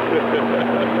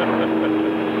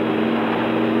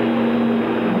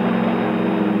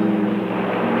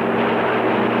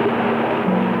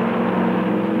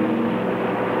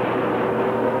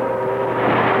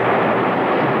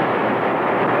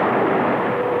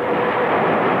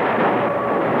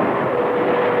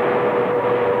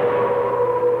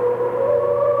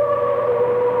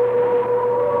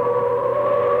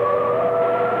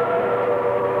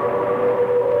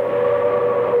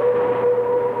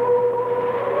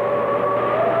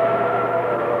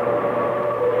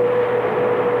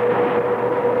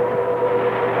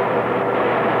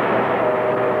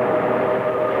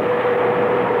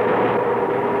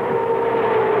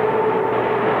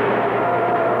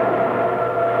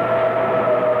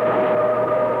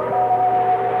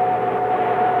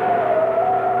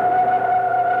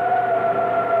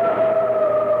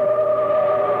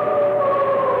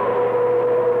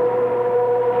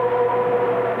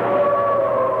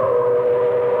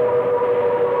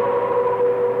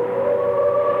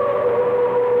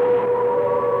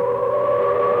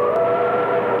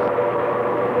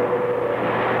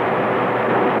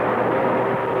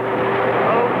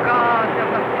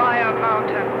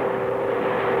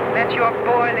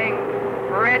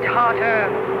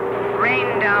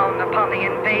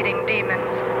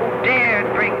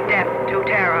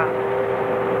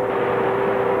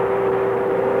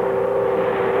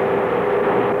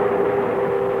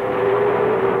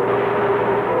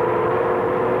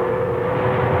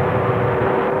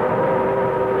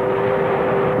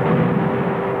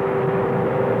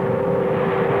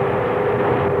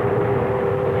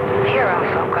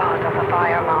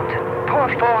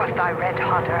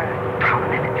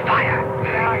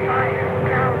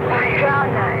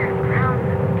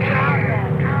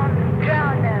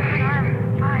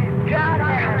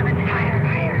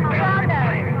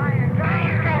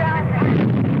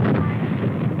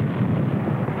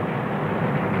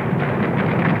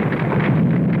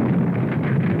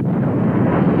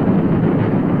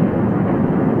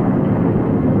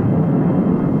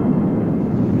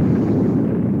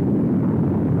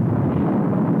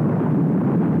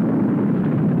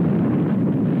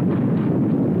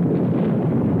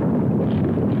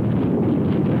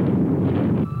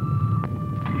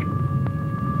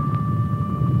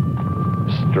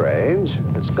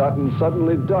 It's gotten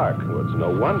suddenly dark. Well, it's no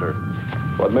wonder.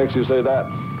 What makes you say that?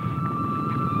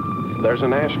 There's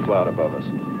an ash cloud above us.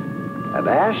 An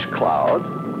ash cloud?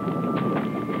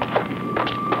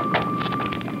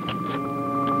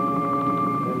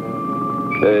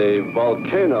 A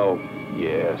volcano?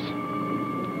 Yes.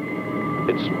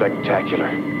 It's spectacular.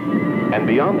 And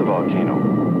beyond the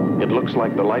volcano, it looks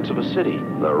like the lights of a city.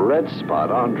 The red spot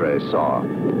Andre saw.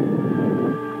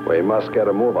 We must get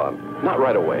a move on. Not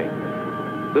right away.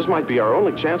 This might be our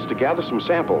only chance to gather some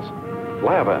samples,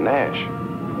 lava and ash,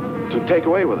 to take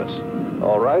away with us.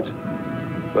 All right.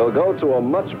 We'll go to a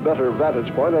much better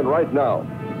vantage point, and right now.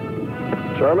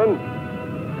 Sherman,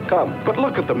 come. But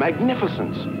look at the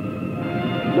magnificence.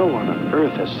 No one on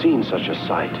Earth has seen such a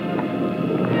sight.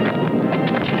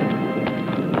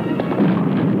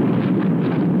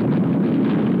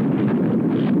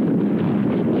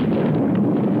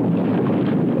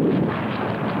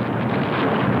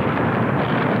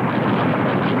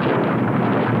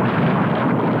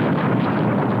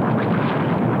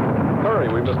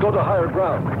 Go to higher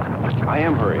ground. I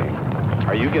am hurrying.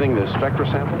 Are you getting the spectra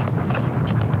sample?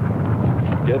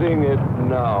 Getting it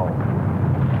now.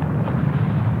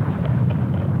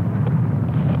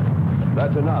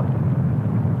 That's enough.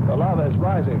 The lava is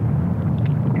rising.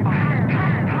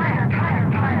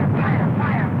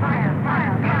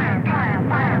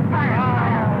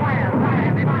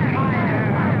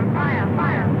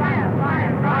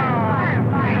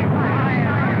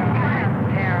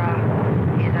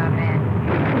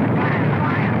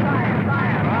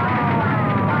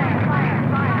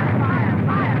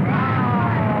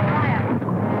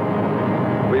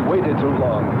 Waited too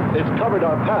long. It's covered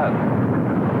our path.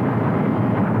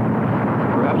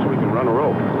 Perhaps we on a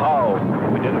rope. How?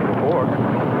 We did it before.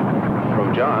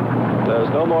 From John. There's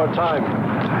no more time.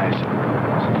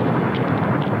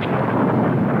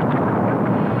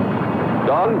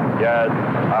 Don? Yes,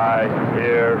 I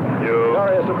hear you.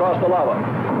 Carry us across the lava.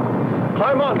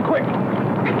 Climb on, quick!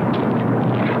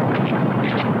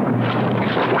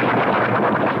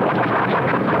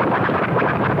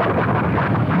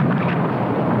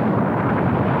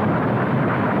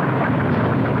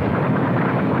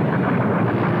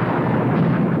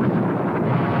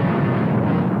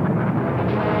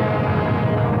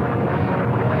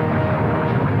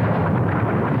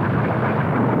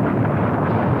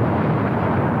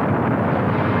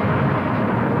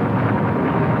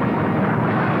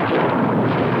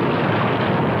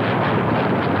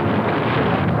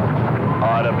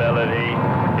 Audibility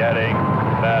getting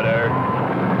better.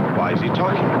 Why is he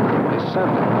talking? Listen.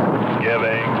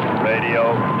 Giving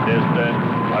radio distance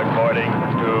according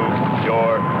to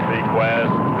your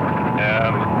request.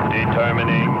 Am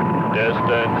determining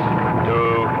distance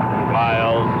 2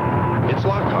 miles. It's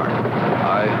Lockhart.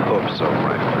 I hope so,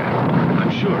 my friend.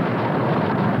 I'm sure.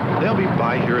 They'll be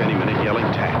by here any minute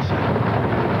yelling taxi.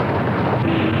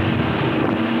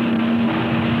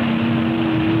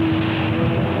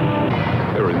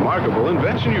 A remarkable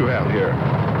invention you have here.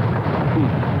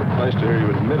 Nice to hear you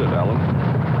admit it, Alan.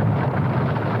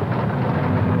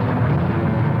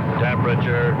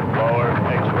 Temperature, lower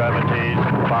extremities,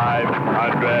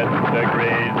 500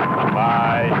 degrees.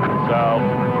 My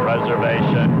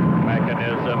self-preservation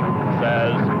mechanism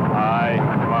says I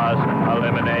must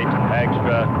eliminate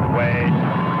extra weight.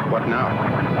 What now?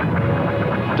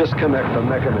 Disconnect the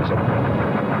mechanism.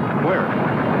 Where?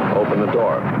 Open the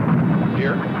door.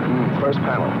 Here? First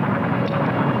panel.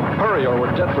 Hurry or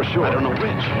we're dead for sure. I don't know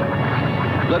which.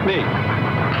 Let me.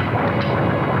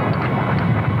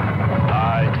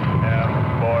 I am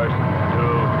forced to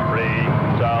free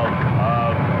myself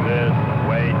of this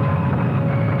weight.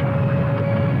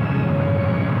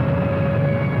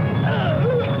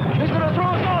 He's gonna throw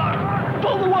us off!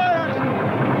 Pull the wires!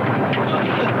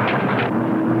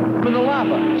 In the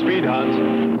lava. Speed, Hans.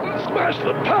 Smash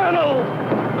the panel!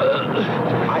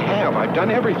 I've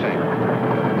done everything.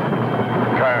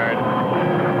 Kern.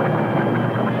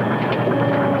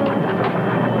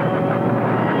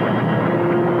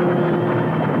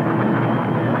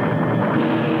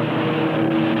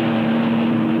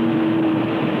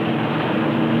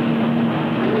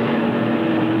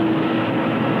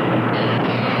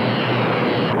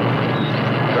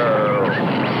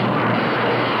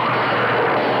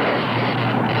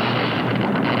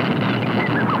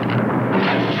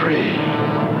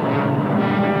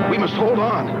 Hold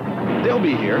on. They'll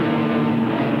be here.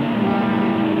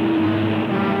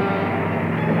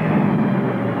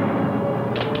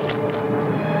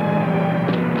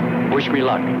 Wish me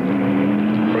luck.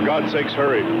 For God's sakes,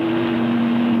 hurry.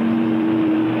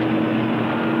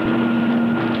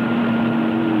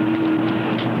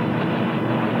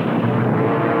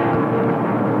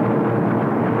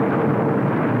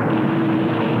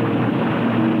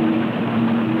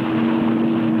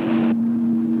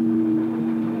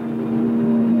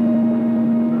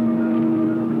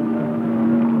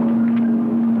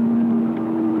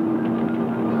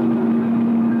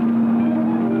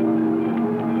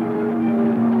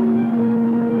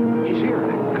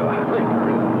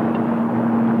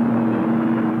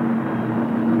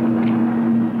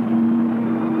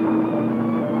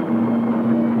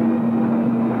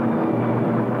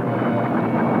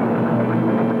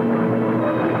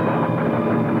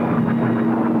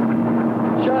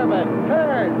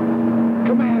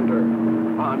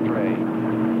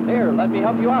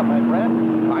 You out, my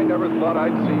friend. I never thought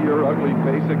I'd see your ugly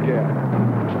face again.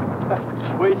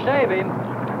 We save him,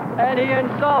 and he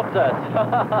insults us.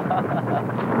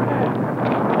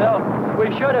 No, we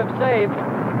should have saved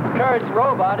Kurt's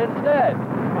robot instead.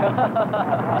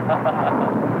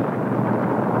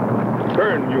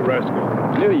 Turn, you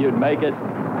rascal. Knew you'd make it.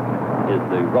 Is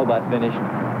the robot finished?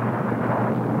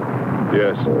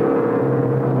 Yes.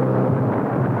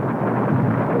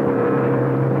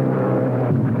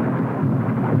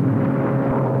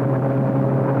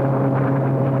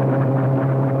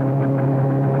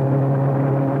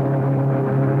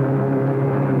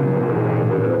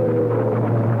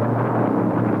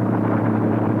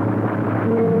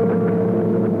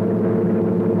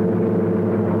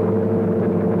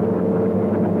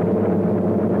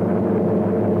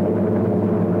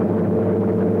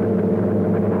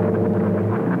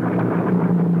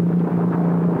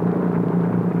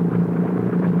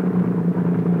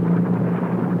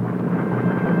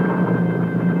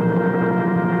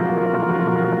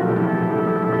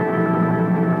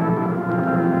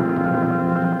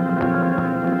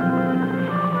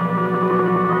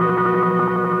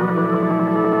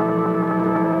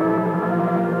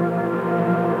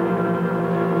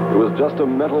 was just a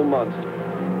mental monster.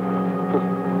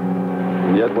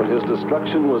 And yet when his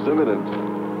destruction was imminent,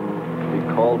 he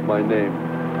called my name.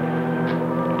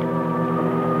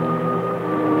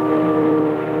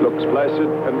 Looks placid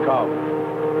and calm.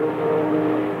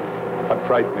 But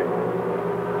frightening.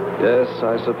 Yes,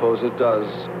 I suppose it does,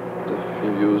 if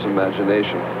you use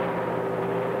imagination.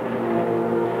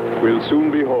 We'll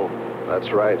soon be home.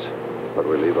 That's right, but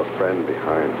we leave a friend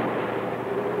behind.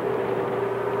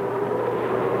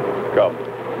 Come.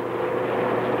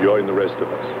 Join the rest of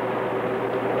us.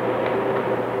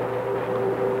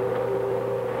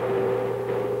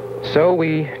 So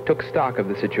we took stock of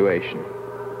the situation.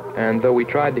 And though we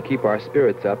tried to keep our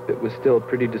spirits up, it was still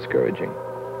pretty discouraging.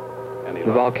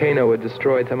 The volcano had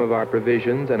destroyed some of our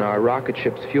provisions, and our rocket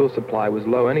ship's fuel supply was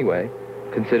low anyway,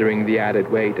 considering the added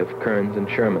weight of Kearns and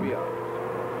Sherman.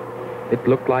 It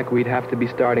looked like we'd have to be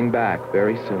starting back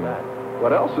very soon.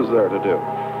 What else is there to do?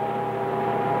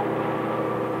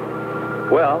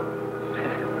 Well,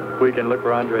 we can look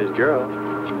for Andre's girl.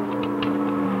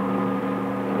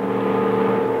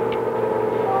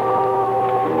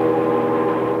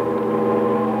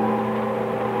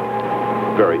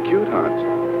 Very cute, Hans.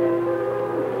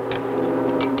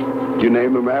 You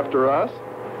name him after us?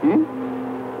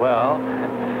 Well,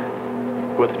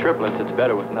 with triplets, it's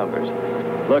better with numbers.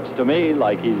 Looks to me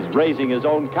like he's raising his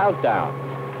own countdown.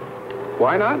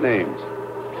 Why not names?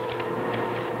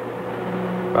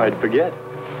 I'd forget.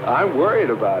 I'm worried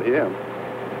about him.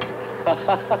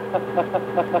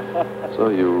 So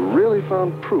you really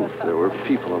found proof there were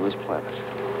people on this planet.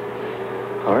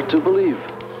 Hard to believe.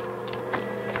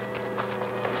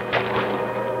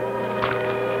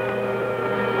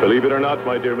 Believe it or not,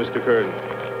 my dear Mr. Kearns,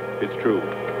 it's true.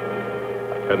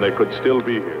 And they could still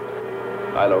be here.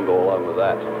 I don't go along with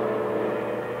that.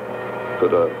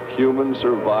 Could a human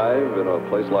survive in a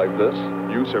place like this?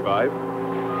 You survive.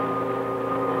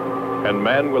 And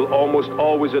man will almost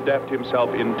always adapt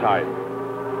himself in time.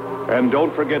 And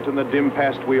don't forget, in the dim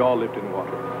past, we all lived in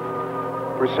water.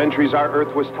 For centuries, our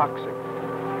Earth was toxic.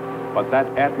 But that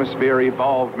atmosphere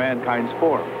evolved mankind's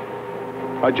form.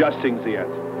 Adjusting's the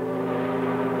answer.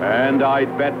 And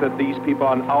I'd bet that these people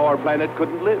on our planet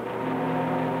couldn't live.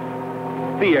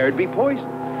 The air'd be poisoned.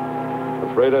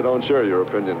 Afraid I don't share your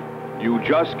opinion. You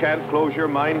just can't close your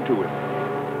mind to it.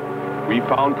 We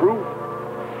found proof.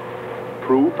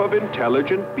 Proof of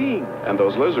intelligent being. And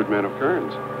those lizard men of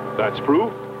Kearns. That's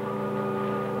proof.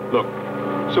 Look,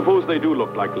 suppose they do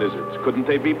look like lizards. Couldn't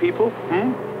they be people?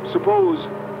 Suppose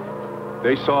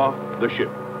they saw the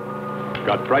ship,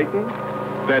 got frightened,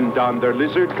 then donned their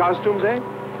lizard costumes,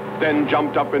 then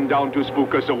jumped up and down to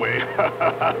spook us away.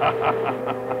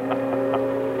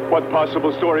 What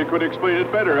possible story could explain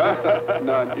it better, huh?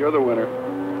 None. You're the winner.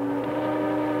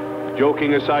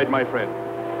 Joking aside, my friend,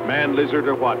 man, lizard,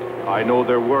 or what, I know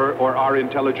there were or are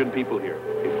intelligent people here.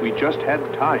 If we just had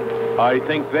time, I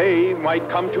think they might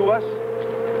come to us.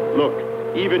 Look,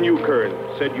 even you, Kern,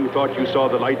 said you thought you saw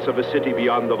the lights of a city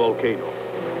beyond the volcano.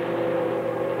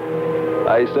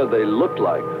 I said they looked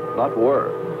like, not were.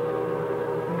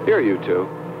 Here, you two.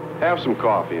 Have some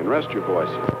coffee and rest your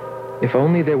voices. If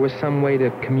only there was some way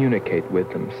to communicate with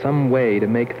them, some way to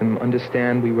make them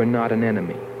understand we were not an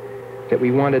enemy, that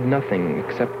we wanted nothing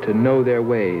except to know their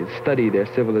ways, study their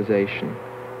civilization.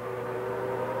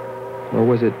 Or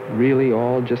was it really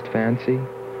all just fancy?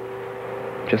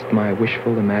 Just my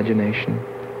wishful imagination?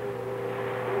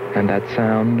 And that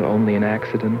sound only an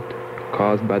accident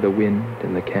caused by the wind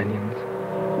in the canyons?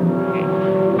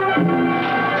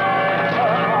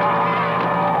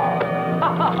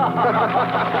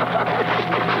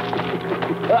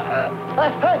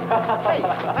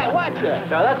 Hey, watch it.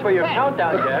 Now that's for your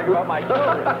countdown gag about my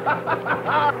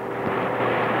children.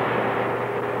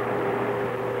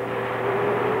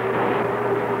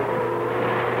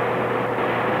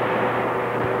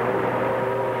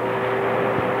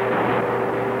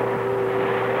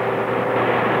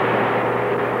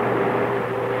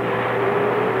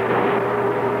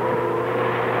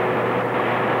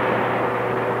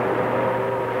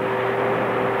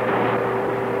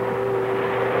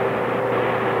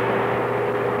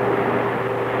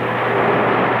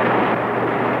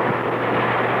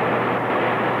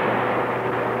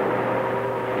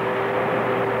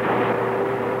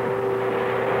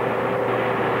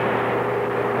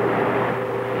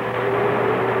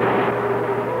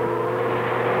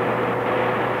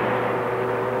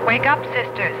 Wake up,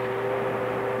 sisters.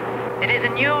 It is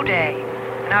a new day,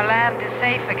 and our land is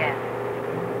safe again.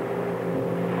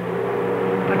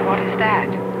 But what is that?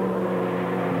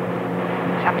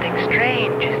 Something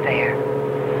strange is there.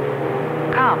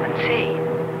 Come and see.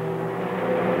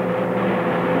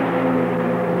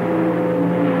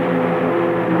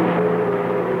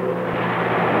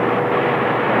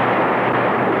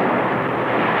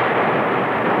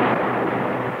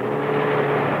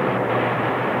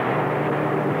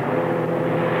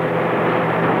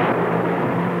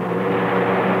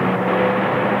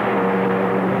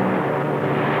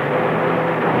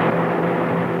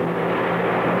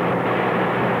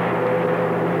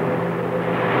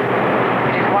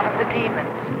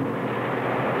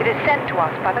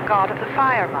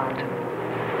 Fire Mountain.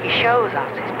 He shows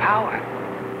us his power.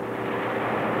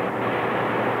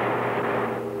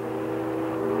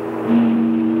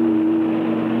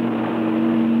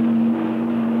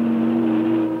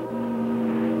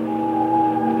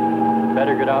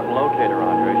 Better get out and locate her,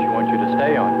 Andre. She wants you to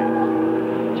stay on me.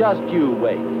 Just you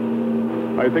wait.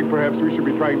 I think perhaps we should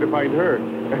be trying to find her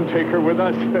and take her with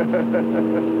us.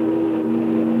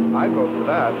 I'd vote for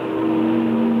that.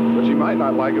 But she might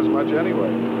not like us much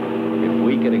anyway. If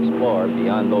we could explore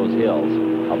beyond those hills,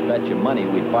 I'll bet you money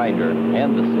we'd find her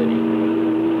and the city.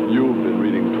 You've been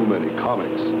reading too many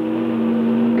comics.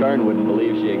 Kern wouldn't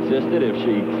believe she existed if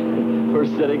she were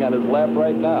sitting on his lap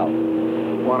right now.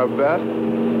 Want to bet?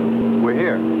 We're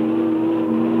here.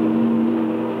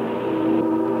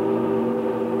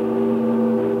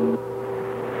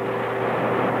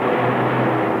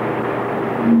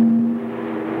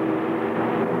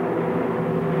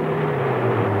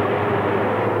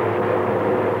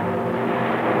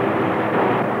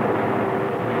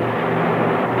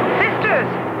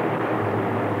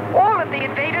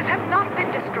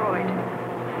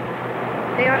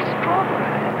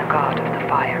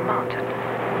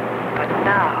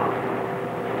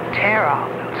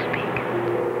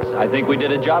 I think we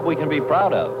did a job we can be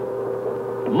proud of.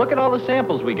 Look at all the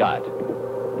samples we got.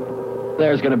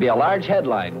 There's going to be a large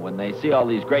headline when they see all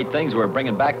these great things we're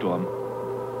bringing back to them.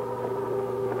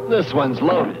 This one's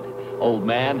loaded, old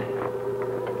man.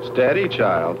 Steady,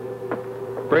 child.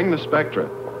 Bring the spectra.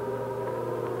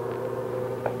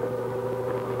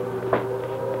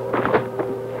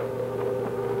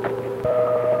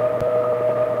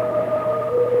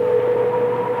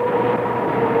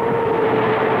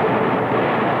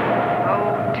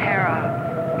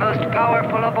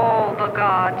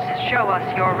 Show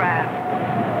us your wrath.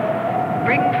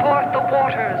 Bring forth the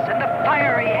waters and the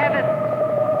fiery heavens.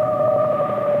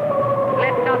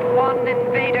 Let not one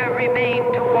invader remain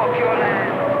to walk your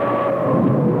land.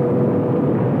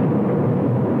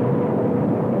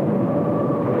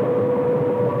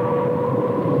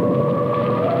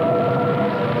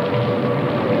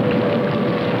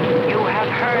 You have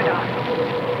heard us,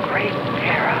 great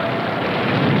Terra.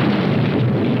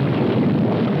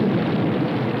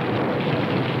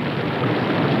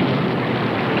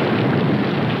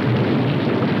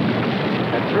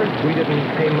 We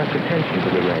didn't pay much attention to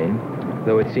the rain,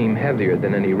 though it seemed heavier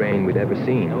than any rain we'd ever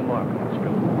seen. No more. Let's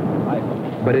go.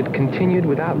 But it continued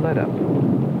without let-up.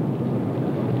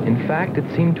 In fact, it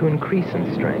seemed to increase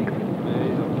in strength.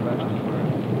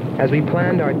 As we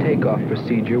planned our takeoff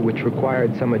procedure, which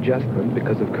required some adjustment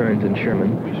because of Kearns and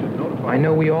Sherman, I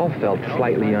know we all felt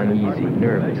slightly uneasy,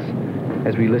 nervous,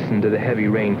 as we listened to the heavy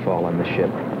rainfall on the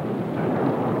ship.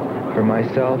 For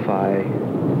myself,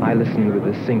 I listened with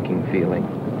a sinking feeling,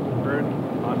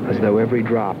 as though every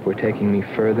drop were taking me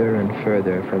further and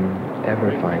further from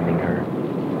ever finding her.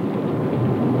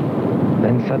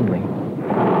 Then suddenly...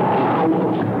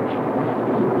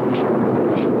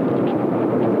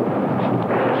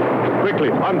 Quickly,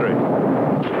 Andre.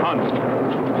 Hans.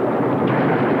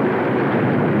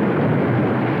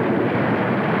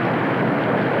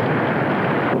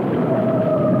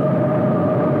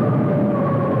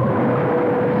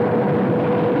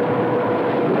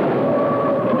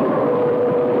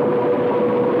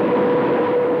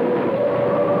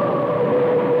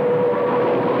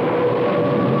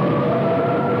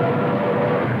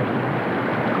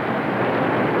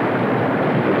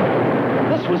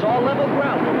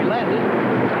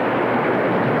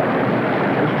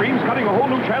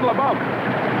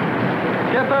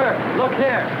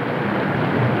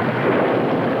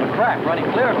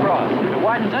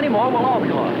 Anymore, we'll all be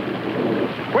lost.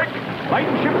 Quick!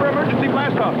 Lighten ship for emergency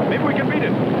blast-off. Maybe we can beat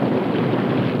it.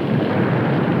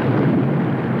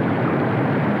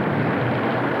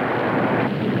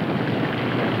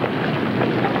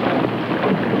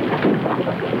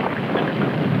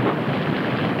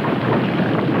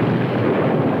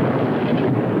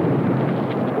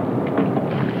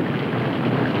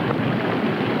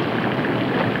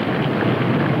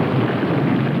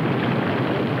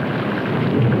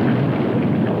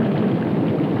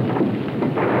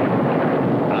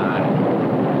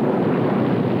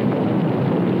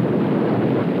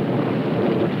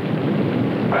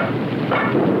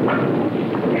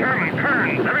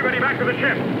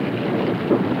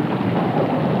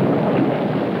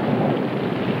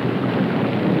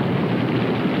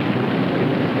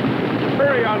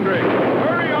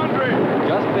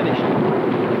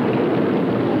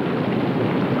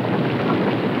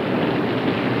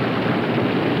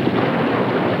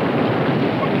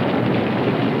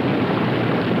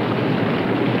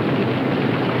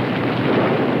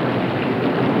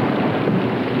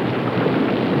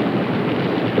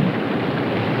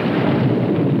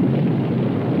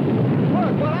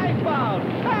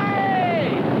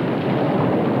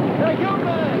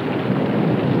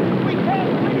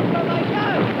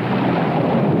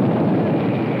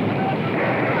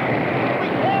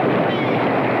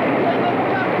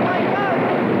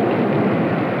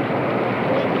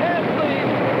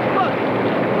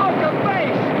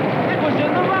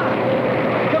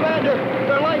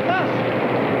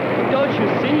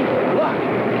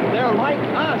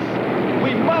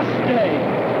 must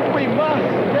stay. We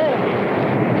must stay.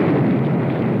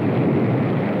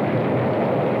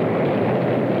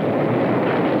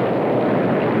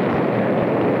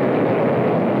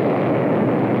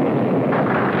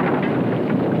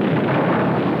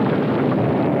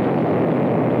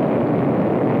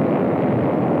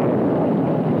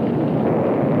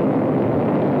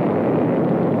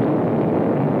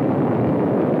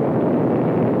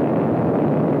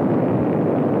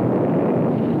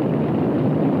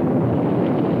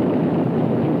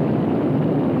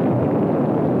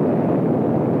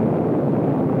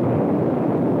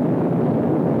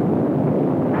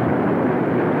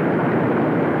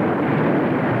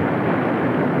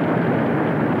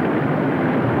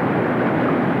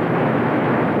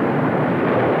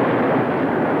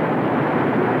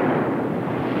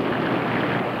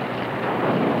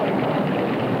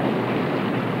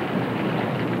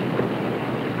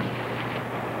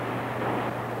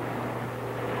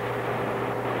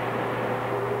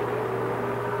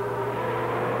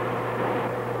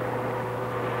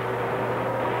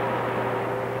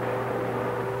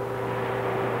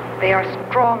 They are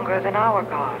stronger than our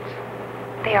gods.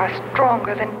 They are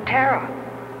stronger than Terra.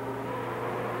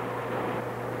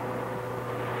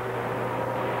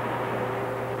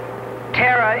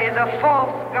 Terra is a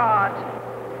false god.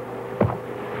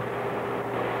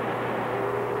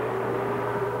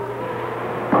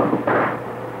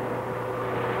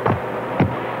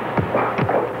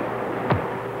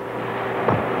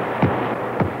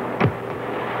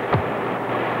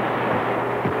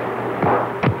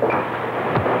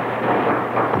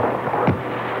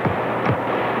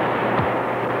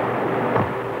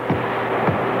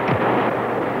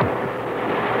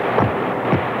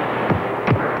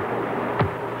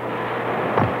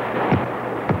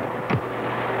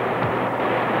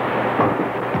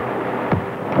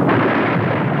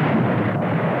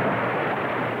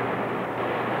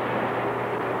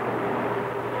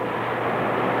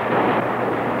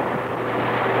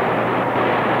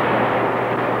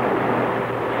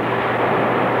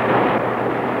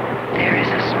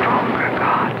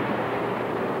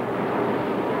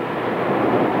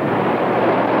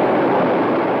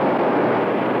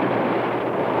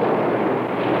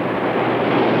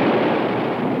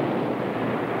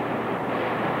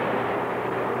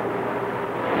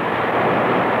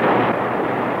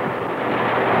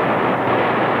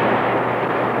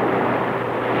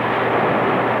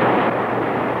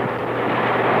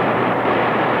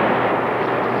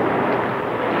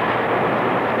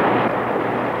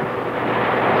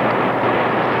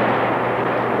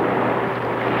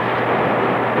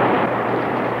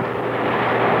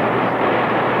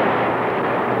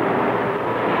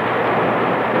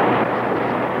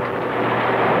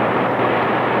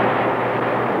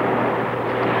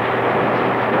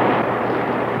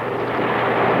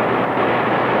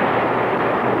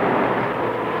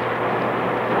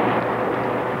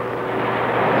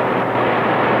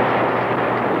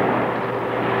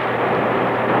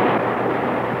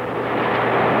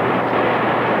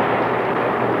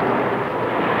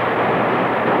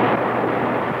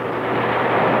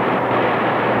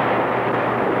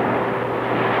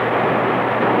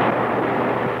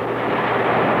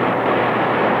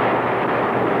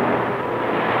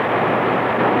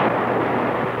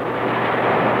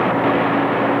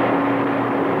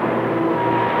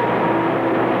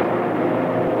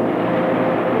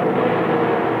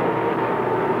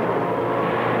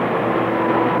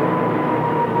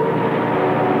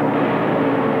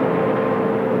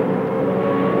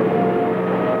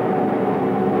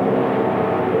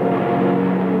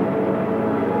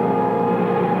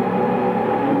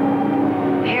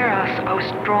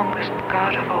 Strongest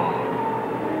God of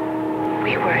all,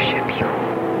 we worship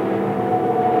you.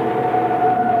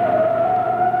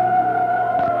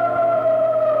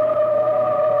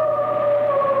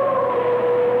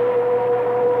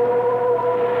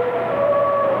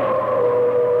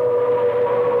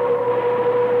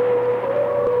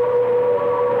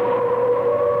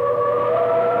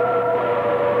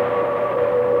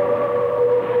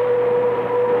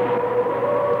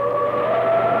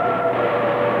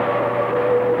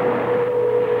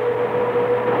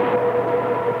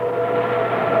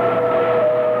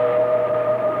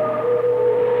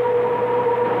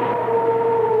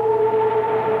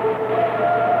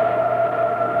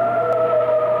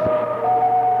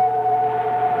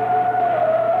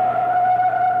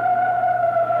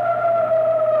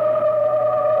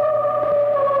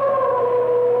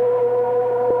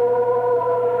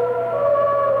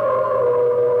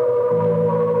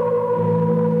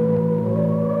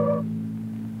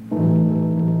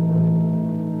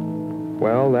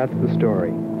 Well, that's the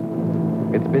story.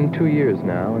 It's been 2 years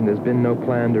now, and there's been no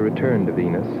plan to return to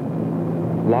Venus.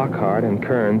 Lockhart and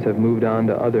Kearns have moved on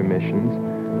to other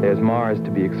missions. There's Mars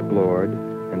to be explored,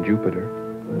 and Jupiter.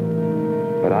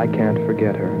 But I can't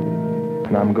forget her,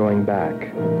 and I'm going back.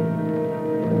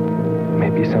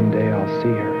 Maybe someday I'll see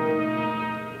her.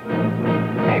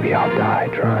 Maybe I'll die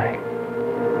trying.